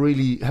kind of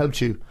really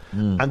helped you,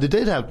 and they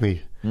did help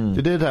me.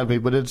 They did help me,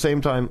 but at the same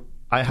time,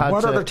 I had.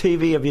 What other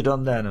TV have you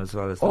done then as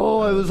well as that?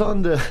 Oh, I was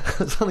on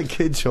a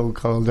kids show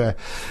called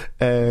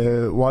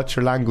Watch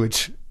Your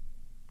Language,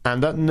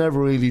 and that never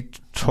really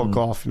took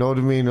off. You know what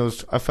I mean?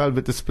 I felt a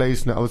bit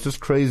displaced, and I was this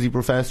crazy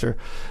professor.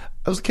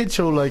 I was a kid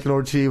show like an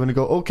RTE when they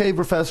go, okay,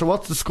 professor,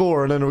 what's the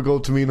score? And then it would go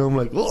to me and I'm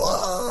like,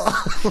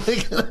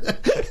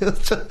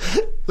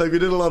 like we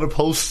did a lot of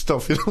post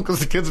stuff, you know, because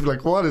the kids would be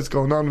like, what is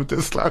going on with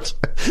this lad?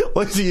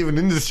 Why is he even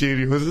in the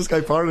studio? Is this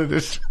guy part of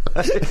this?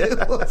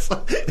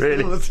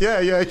 Really?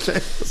 Yeah.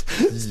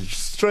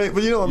 Straight,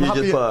 but you know, I'm happy.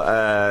 You just put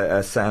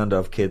a sound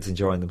of kids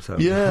enjoying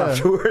themselves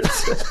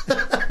afterwards.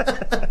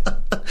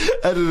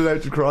 Edited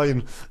out to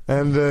crying.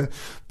 And,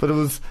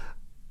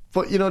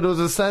 but you know, there was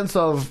a sense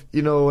of,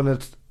 you know, when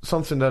it's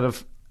something that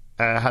I've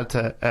had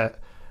to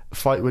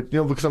fight with, you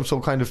know, because I'm so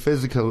kind of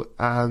physical,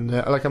 and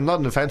like I'm not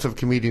an offensive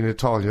comedian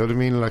at all, you know what I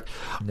mean? Like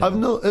I've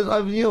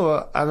you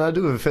know, and I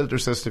do have a filter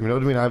system, you know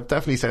what I mean? I've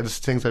definitely said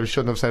things I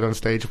shouldn't have said on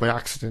stage by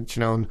accident, you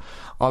know, and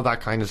all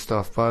that kind of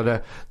stuff.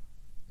 But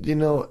you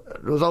know,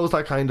 there was always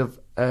that kind of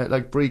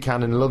like Brie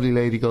Cannon, a lovely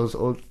lady, goes,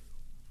 oh,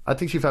 I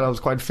think she felt I was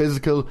quite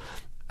physical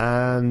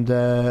and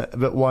a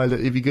bit wild.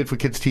 It'd be good for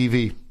kids'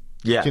 TV.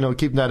 Yeah, you know,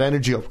 keeping that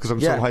energy up because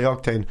I'm so high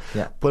octane.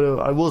 Yeah, but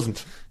I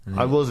wasn't.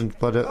 I wasn't.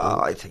 But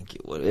I think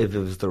you would if it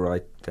was the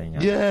right thing.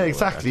 Yeah,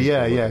 exactly.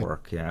 Yeah.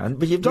 Work. Yeah,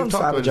 but you've done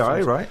Savage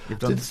Eye, right?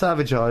 Did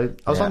Savage Eye.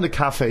 I was on the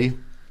Cafe.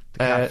 The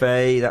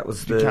Cafe. That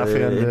was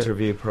the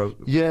interview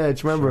program. Yeah,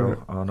 do you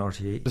remember on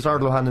RTE? As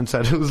Ardal O'Hanlon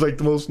said, it was like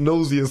the most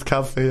nosiest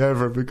cafe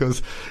ever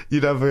because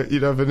you'd have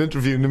an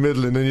interview in the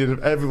middle and then you'd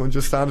have everyone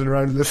just standing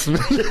around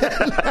listening.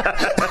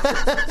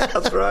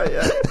 That's right.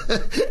 Yeah.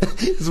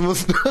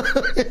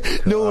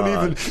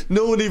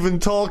 No one even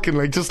talking,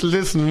 like just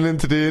listening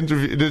into the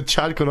interview, the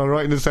chat going on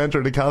right in the centre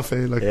of the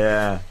cafe. Like,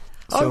 yeah.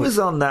 So, I was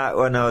on that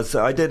when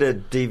I did a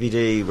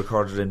DVD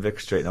recorded in Vicar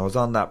Street, and I was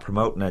on that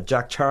promoting it.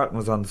 Jack Charlton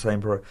was on the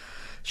same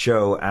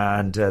show,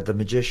 and the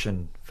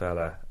magician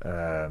fella,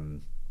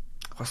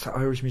 what's that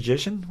Irish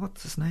magician?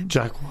 What's his name?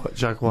 Jack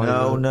White.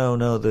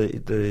 No,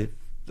 the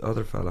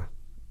other fella.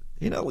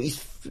 You know,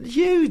 he's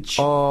huge.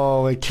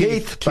 Oh,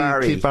 Keith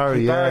Barry. Keith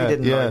Barry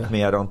didn't like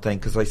me, I don't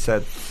think, because I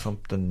said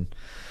something.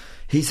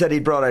 He said he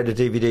brought out a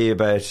DVD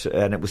about,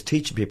 and it was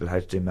teaching people how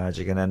to do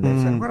magic. And then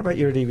they said, "What about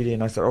your DVD?"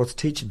 And I said, "Oh, it's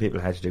teaching people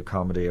how to do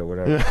comedy or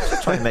whatever."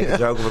 Just trying to make a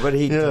joke of it, but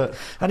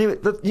anyway,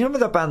 you remember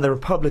that band, the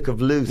Republic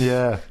of Loose?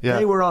 Yeah.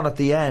 They were on at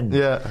the end.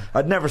 Yeah,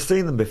 I'd never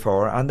seen them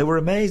before, and they were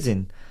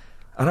amazing.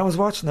 And I was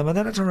watching them, and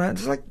then I turned around,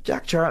 it's like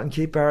Jack Charlton,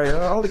 Keith Barry,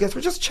 all the guys were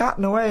just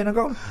chatting away, and I'm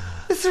going,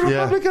 it's the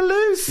Republic of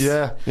Loose.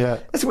 Yeah.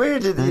 It's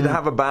weird you'd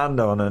have a band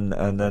on,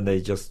 and then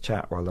they just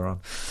chat while they're on.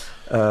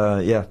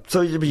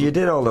 So you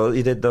did all those.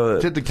 You did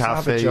the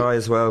Cafe, Savage Eye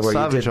as well, where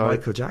Savage you did Eye.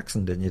 Michael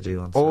Jackson, didn't you?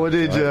 Do on? Oh, I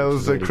did. Yeah, it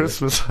was really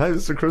Christmas. I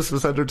was the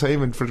Christmas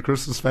entertainment for the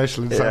Christmas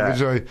special in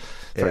Savage Eye.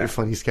 Very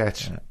funny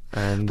sketch. Yeah.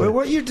 And but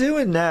what you're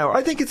doing now,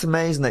 I think it's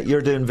amazing that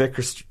you're doing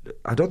Vicar Street.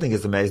 I don't think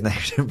it's amazing that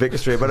you're doing Vicar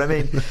Street, but I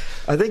mean,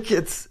 I think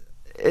it's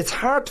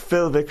hard to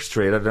fill Vicar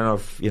Street. I don't know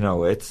if you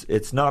know.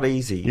 It's not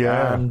easy.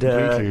 Yeah, and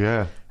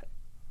completely,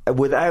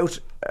 without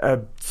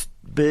a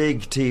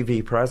big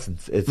TV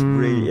presence, it's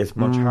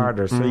much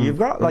harder. So you've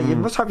got you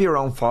must have your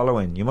own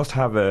following. You must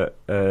have a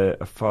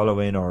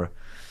following or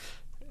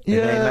a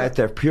name out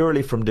there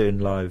purely from doing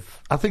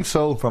live. I think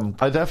so.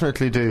 I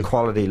definitely do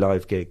quality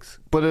live gigs.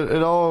 But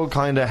it all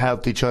kind of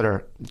helped each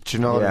other. Do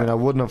you know what I mean? I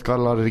wouldn't have got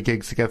a lot of the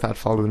gigs to get that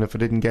following if I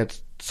didn't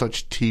get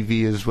such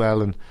TV as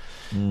well. And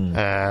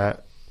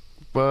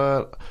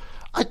but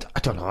I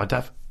don't know. I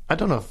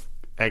don't know if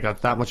I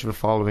got that much of a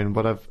following,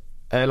 but I've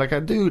I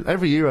do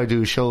every year. I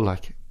do a show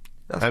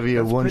every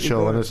year, one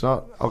show, good. And it's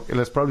not. Okay,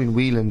 it's probably in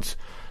Whelan's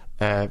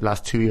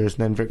last 2 years,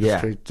 and then Vicar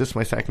Street. This is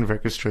my second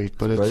Vicar Street,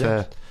 but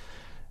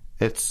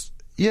it's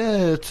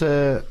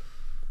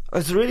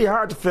really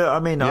hard to fill. I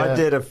mean, I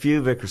did a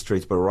few Vicar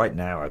Streets, but right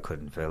now I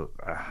couldn't fill.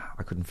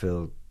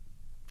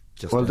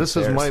 Just well, this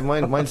is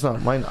mine's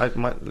not mine.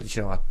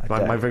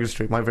 My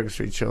Vicar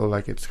Street show.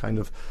 Like it's kind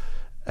of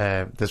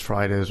this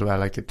Friday as well.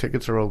 Like the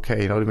tickets are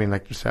okay. You know what I mean?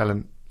 Like you're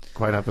selling.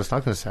 Quite up, it's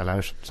not going to sell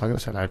out. It's not going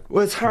to sell out.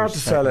 Well, it's hard to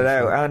sell it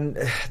out, and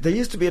there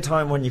used to be a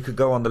time when you could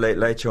go on the Late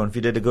Late Show, and if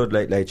you did a good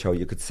Late Late Show,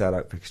 you could sell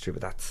out Vicar Street.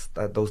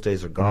 But those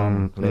days are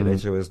gone. Late Late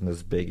Show isn't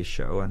as big a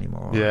show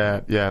anymore. Yeah.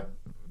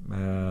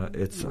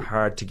 It's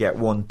hard to get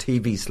one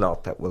TV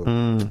slot that will.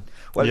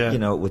 You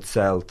know, it would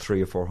sell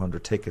 300 or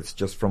 400 tickets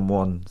just from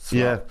one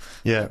slot.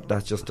 Yeah.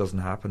 That just doesn't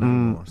happen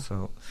anymore.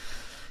 So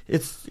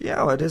it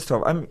is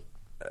tough.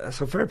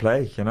 So fair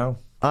play, you know.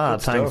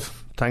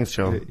 Thanks,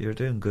 Joe. You're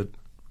doing good.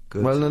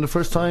 Well, then the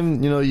first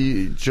time, you know,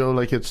 Joe,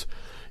 like it's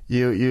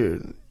you're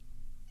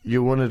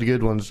one of the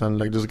good ones, and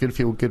like there's a good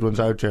few good ones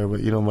out there.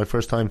 But you know, my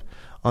first time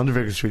on the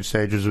Vicar Street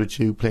stage was with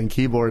you playing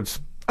keyboards.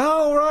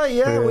 Oh right,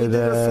 yeah, we did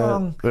a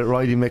song with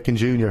Ridey Mick and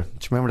Junior. Do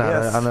you remember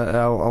that? Yes. And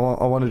I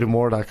want to do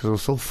more of that because it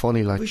was so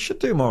funny. Like we should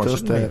do more,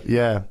 shouldn't we?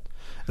 Yeah,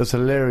 it was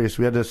hilarious.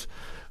 We had this.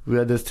 we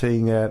had this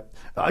thing.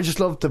 I just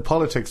loved the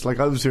politics. Like,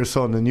 I was your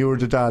son and you were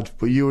the dad,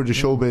 but you were the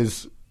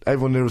showbiz.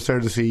 Everyone there was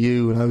there to see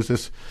you, and I was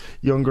this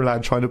younger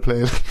lad trying to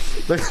play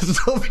like the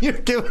stuff you're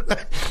doing.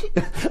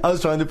 I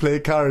was trying to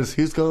play Cars.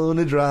 Who's going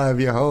to drive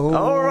you home?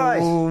 All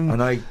right.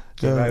 And I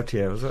came out to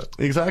you, was it?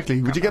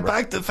 Exactly. Would you get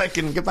back to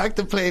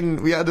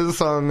playing? We had a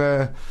song.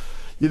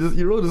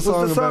 You wrote a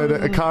song about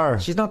a car.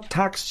 She's not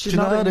taxed. She's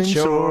not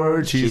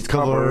insured. She's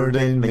covered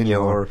in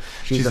manure.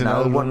 She's an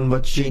old one,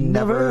 but she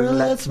never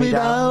lets me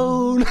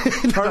down.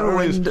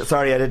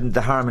 Sorry, I didn't.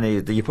 The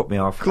harmony that you put me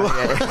off.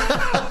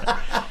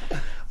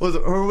 Was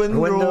it her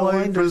window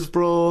winders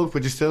broke,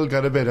 but you still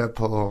got a bit of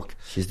pork.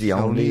 She's the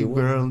only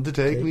girl to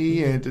take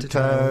me into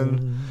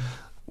town.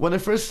 When I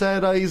first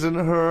set eyes on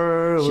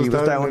her, she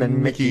was down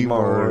in Mickey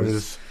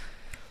Moore's.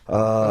 She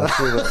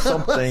was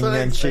something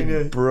and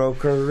she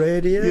broke her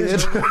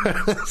radiator.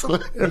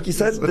 Mickey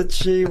said that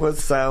she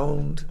was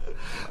sound,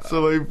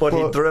 but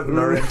he'd driven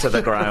her into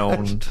the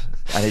ground,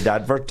 and he'd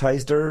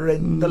advertised her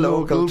in the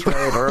local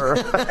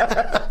trader.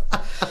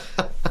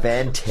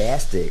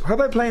 Fantastic. How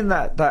about playing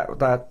that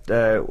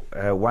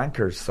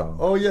Wankers song?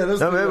 Oh yeah,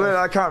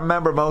 I can't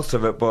remember most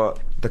of it,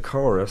 but the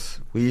chorus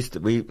this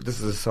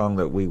is a song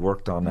that we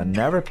worked on and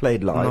never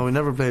played live. No, we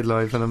never played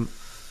live, and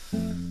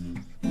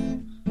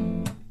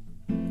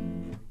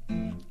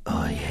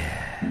oh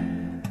yeah.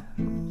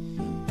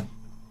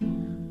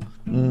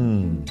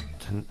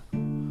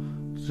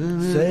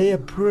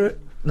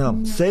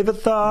 Save a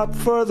thought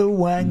for the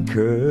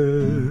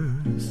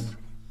Wankers.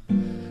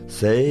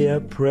 Say a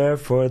prayer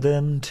for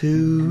them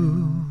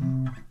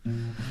too.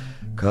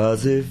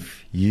 'Cause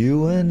if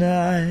you and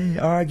I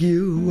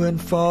argue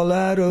and fall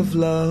out of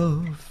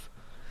love,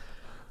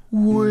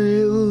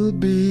 we'll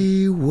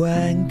be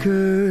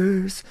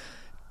wankers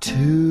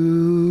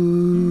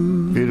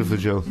too. Beautiful,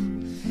 Joe.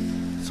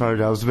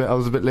 Sorry, I was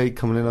a bit late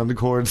coming in on the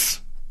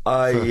chords.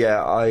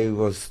 I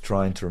was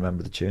trying to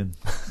remember the tune,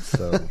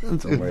 so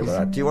don't worry about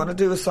that. Do you want to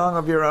do a song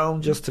of your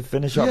own just to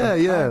finish up?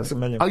 Yeah.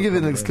 I'll give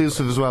it an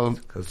exclusive as well.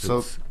 So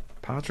it's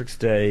Patrick's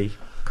Day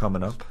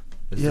coming up.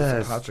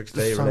 Yes, Patrick's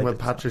Day. Song about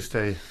Patrick's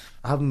Day.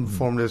 I haven't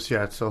performed this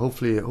yet, so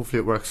hopefully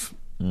it works.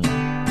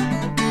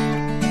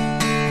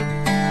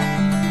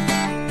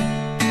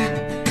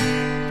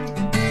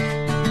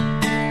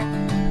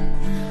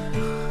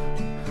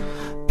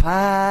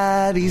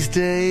 Paddy's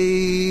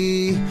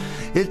Day,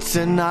 it's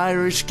an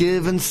Irish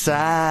giving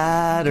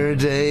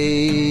Saturday.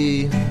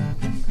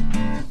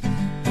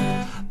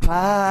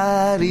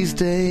 Paddy's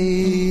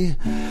Day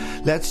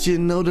lets you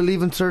know the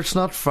leaving cert's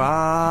not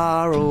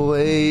far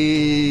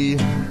away.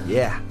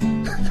 Yeah.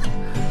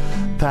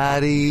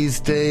 Paddy's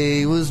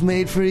Day was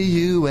made for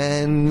you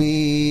and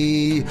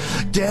me,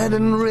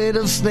 getting rid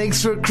of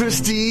snakes for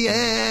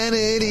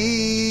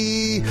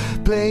Christianity,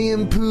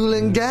 playing pool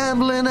and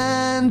gambling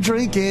and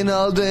drinking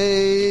all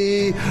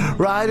day,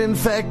 riding,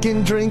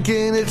 fecking,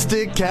 drinking, it's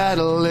the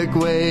Catholic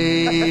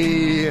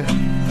way.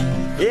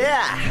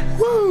 Yeah!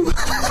 Woo!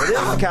 It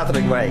is the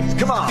Catholic way.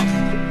 Come on!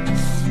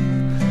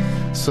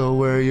 So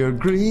wear your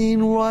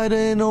green, white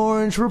and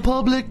orange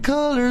Republic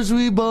colours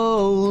we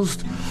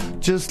boast,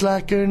 just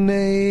like our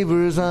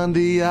neighbours on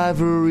the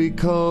Ivory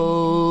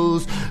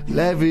Coast.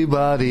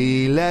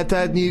 Everybody, let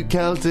that new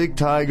Celtic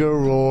tiger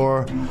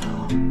roar.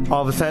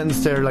 All the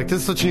sentence there, like, this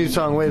is such a new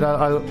song. Wait,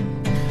 I'll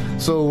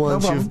so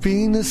once you've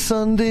been to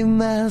Sunday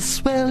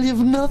Mass, well,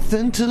 you've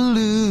nothing to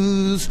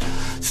lose.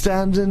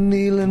 Standing,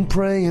 kneeling,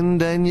 praying,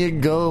 then you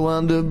go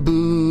on to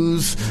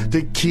booze.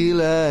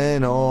 Tequila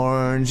and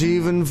orange,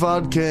 even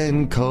vodka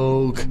and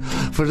coke.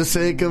 For the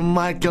sake of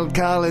Michael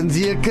Collins,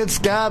 you could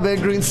scab a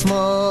green smoke.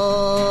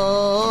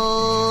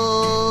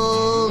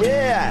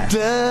 Yeah!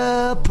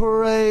 The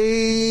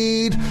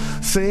parade,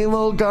 same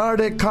old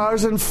Garda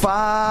cars and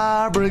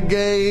fire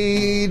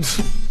brigades.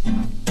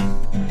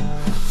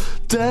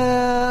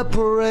 The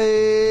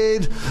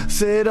parade,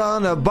 sit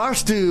on a bar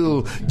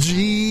stool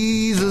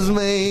Jesus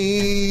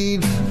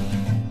made.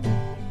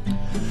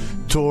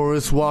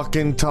 Tourists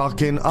walking,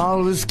 talking,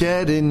 always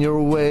get in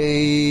your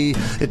way.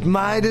 It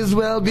might as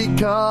well be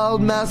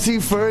called Massey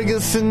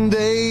Ferguson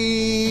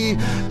Day.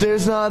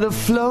 There's not a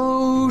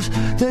float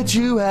that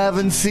you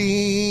haven't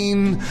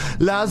seen.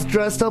 Lads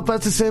dressed up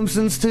as the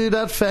Simpsons to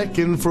that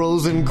feckin'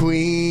 Frozen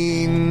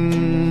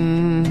Queen.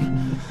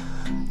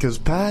 'Cause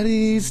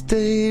Paddy's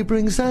Day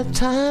brings that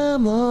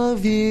time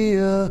of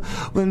year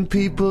when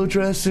people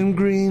dress in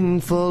green,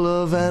 full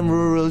of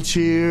emerald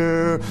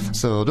cheer.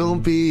 So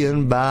don't be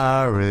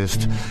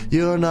embarrassed,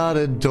 you're not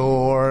a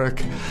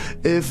dork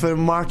if in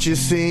March you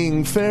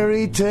sing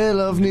Fairy Tale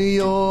of New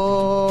York.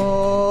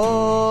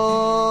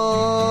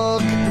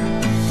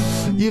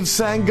 You've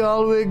sang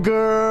Galway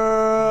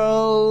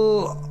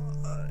Girl.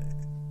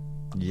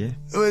 Yeah.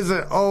 Is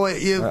it? Oh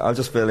wait, I'll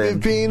just fill in.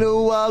 You've been a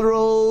wild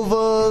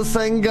rover,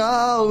 sang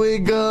Galway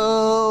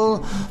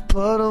Girl.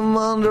 Put 'em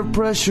under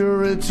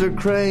pressure, it's a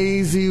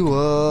crazy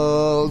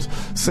world.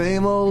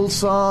 Same old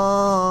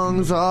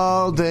songs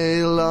all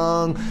day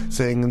long,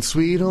 singing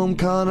Sweet Home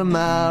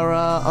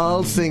Connemara,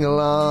 I'll sing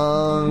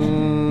along.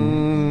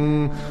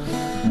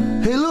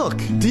 Hey look,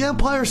 the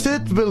Empire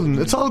State Building,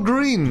 it's all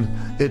green.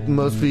 It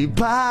must be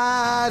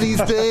Paddy's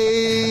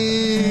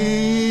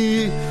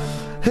Day.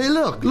 Hey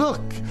look,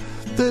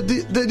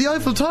 the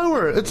Eiffel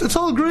Tower, it's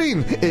all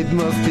green. It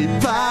must be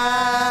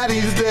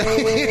Paddy's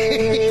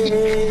Day.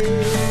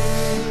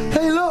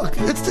 Hey look,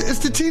 it's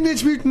the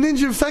Teenage Mutant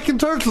Ninja fucking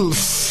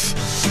Turtles.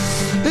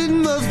 It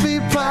must be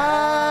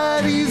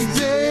Paddy's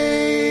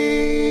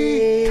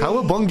Day.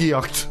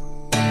 Cowabungy-oct.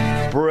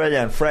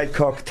 Brilliant, Fred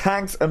Cook.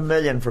 Thanks a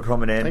million for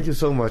coming in. Thank you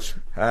so much.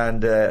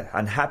 And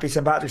happy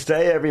St. Patrick's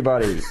Day,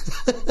 everybody.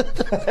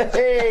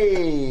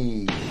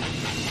 Hey!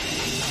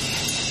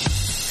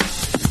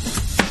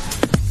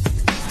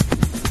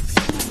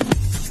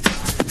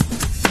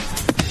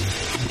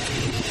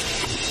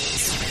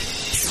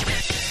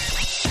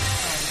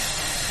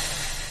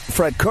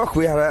 Fred Cook,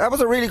 that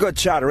was a really good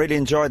chat. I really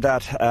enjoyed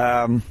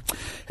that.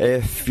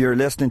 If you're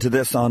listening to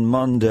this on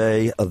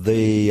Monday,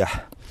 the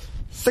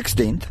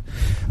 16th,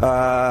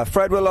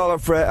 Fred will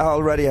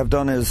already have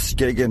done his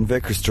gig in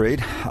Vicar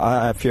Street.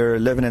 If you're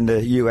living in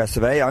the US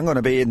of A, I'm going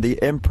to be in the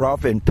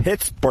Improv in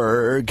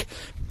Pittsburgh,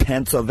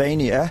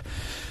 Pennsylvania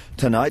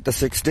tonight, the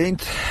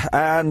 16th,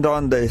 and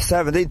on the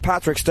 17th,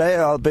 Patrick's Day,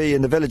 I'll be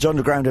in the Village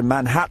Underground in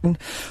Manhattan,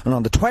 and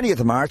on the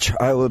 20th of March,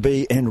 I will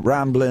be in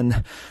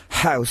Ramblin'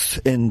 House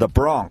in the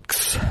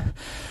Bronx.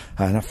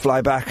 And I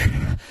fly back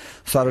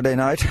Saturday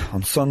night.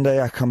 On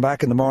Sunday, I come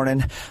back in the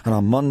morning, and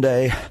on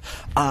Monday,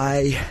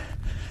 I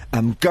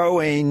am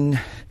going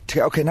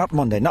to,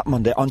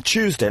 on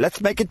Tuesday,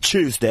 let's make it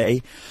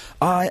Tuesday,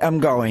 I am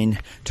going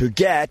to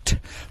get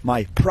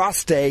my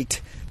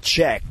prostate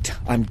checked.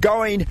 I'm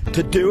going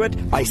to do it.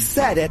 I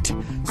said it,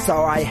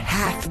 so I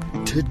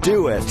have to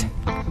do it.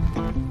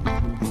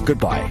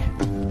 Goodbye.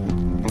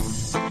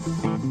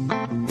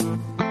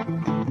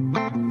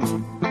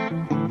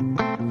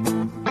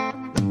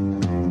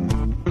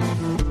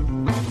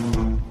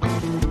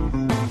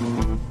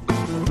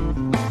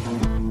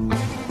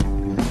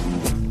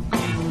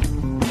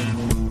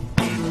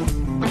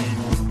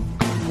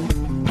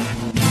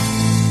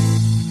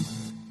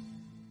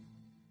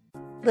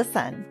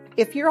 Listen,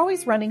 if you're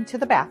always running to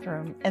the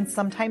bathroom and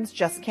sometimes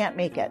just can't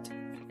make it,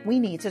 we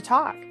need to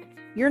talk.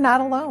 You're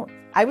not alone.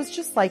 I was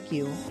just like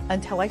you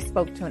until I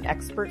spoke to an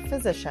expert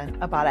physician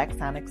about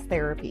Axonics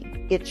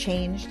therapy. It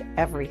changed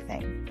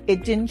everything.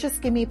 It didn't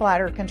just give me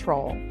bladder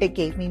control, it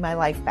gave me my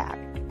life back.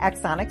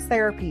 Axonics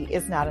therapy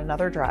is not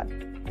another drug.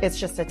 It's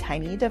just a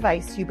tiny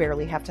device you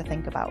barely have to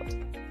think about.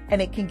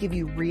 And it can give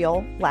you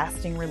real,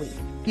 lasting relief.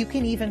 You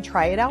can even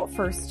try it out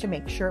first to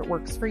make sure it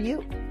works for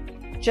you.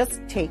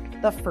 Just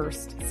take the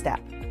first step.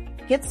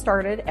 Get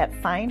started at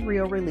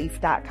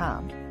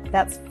findrealrelief.com.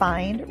 That's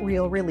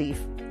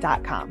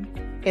findrealrelief.com.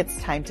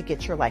 It's time to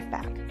get your life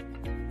back.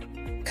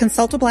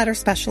 Consult a bladder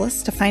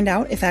specialist to find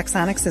out if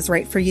Axonics is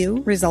right for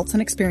you. Results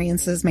and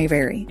experiences may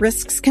vary.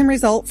 Risks can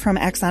result from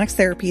Axonics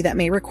therapy that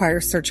may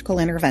require surgical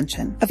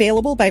intervention.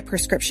 Available by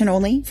prescription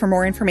only. For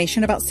more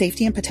information about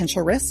safety and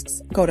potential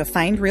risks, go to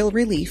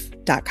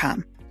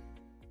findrealrelief.com.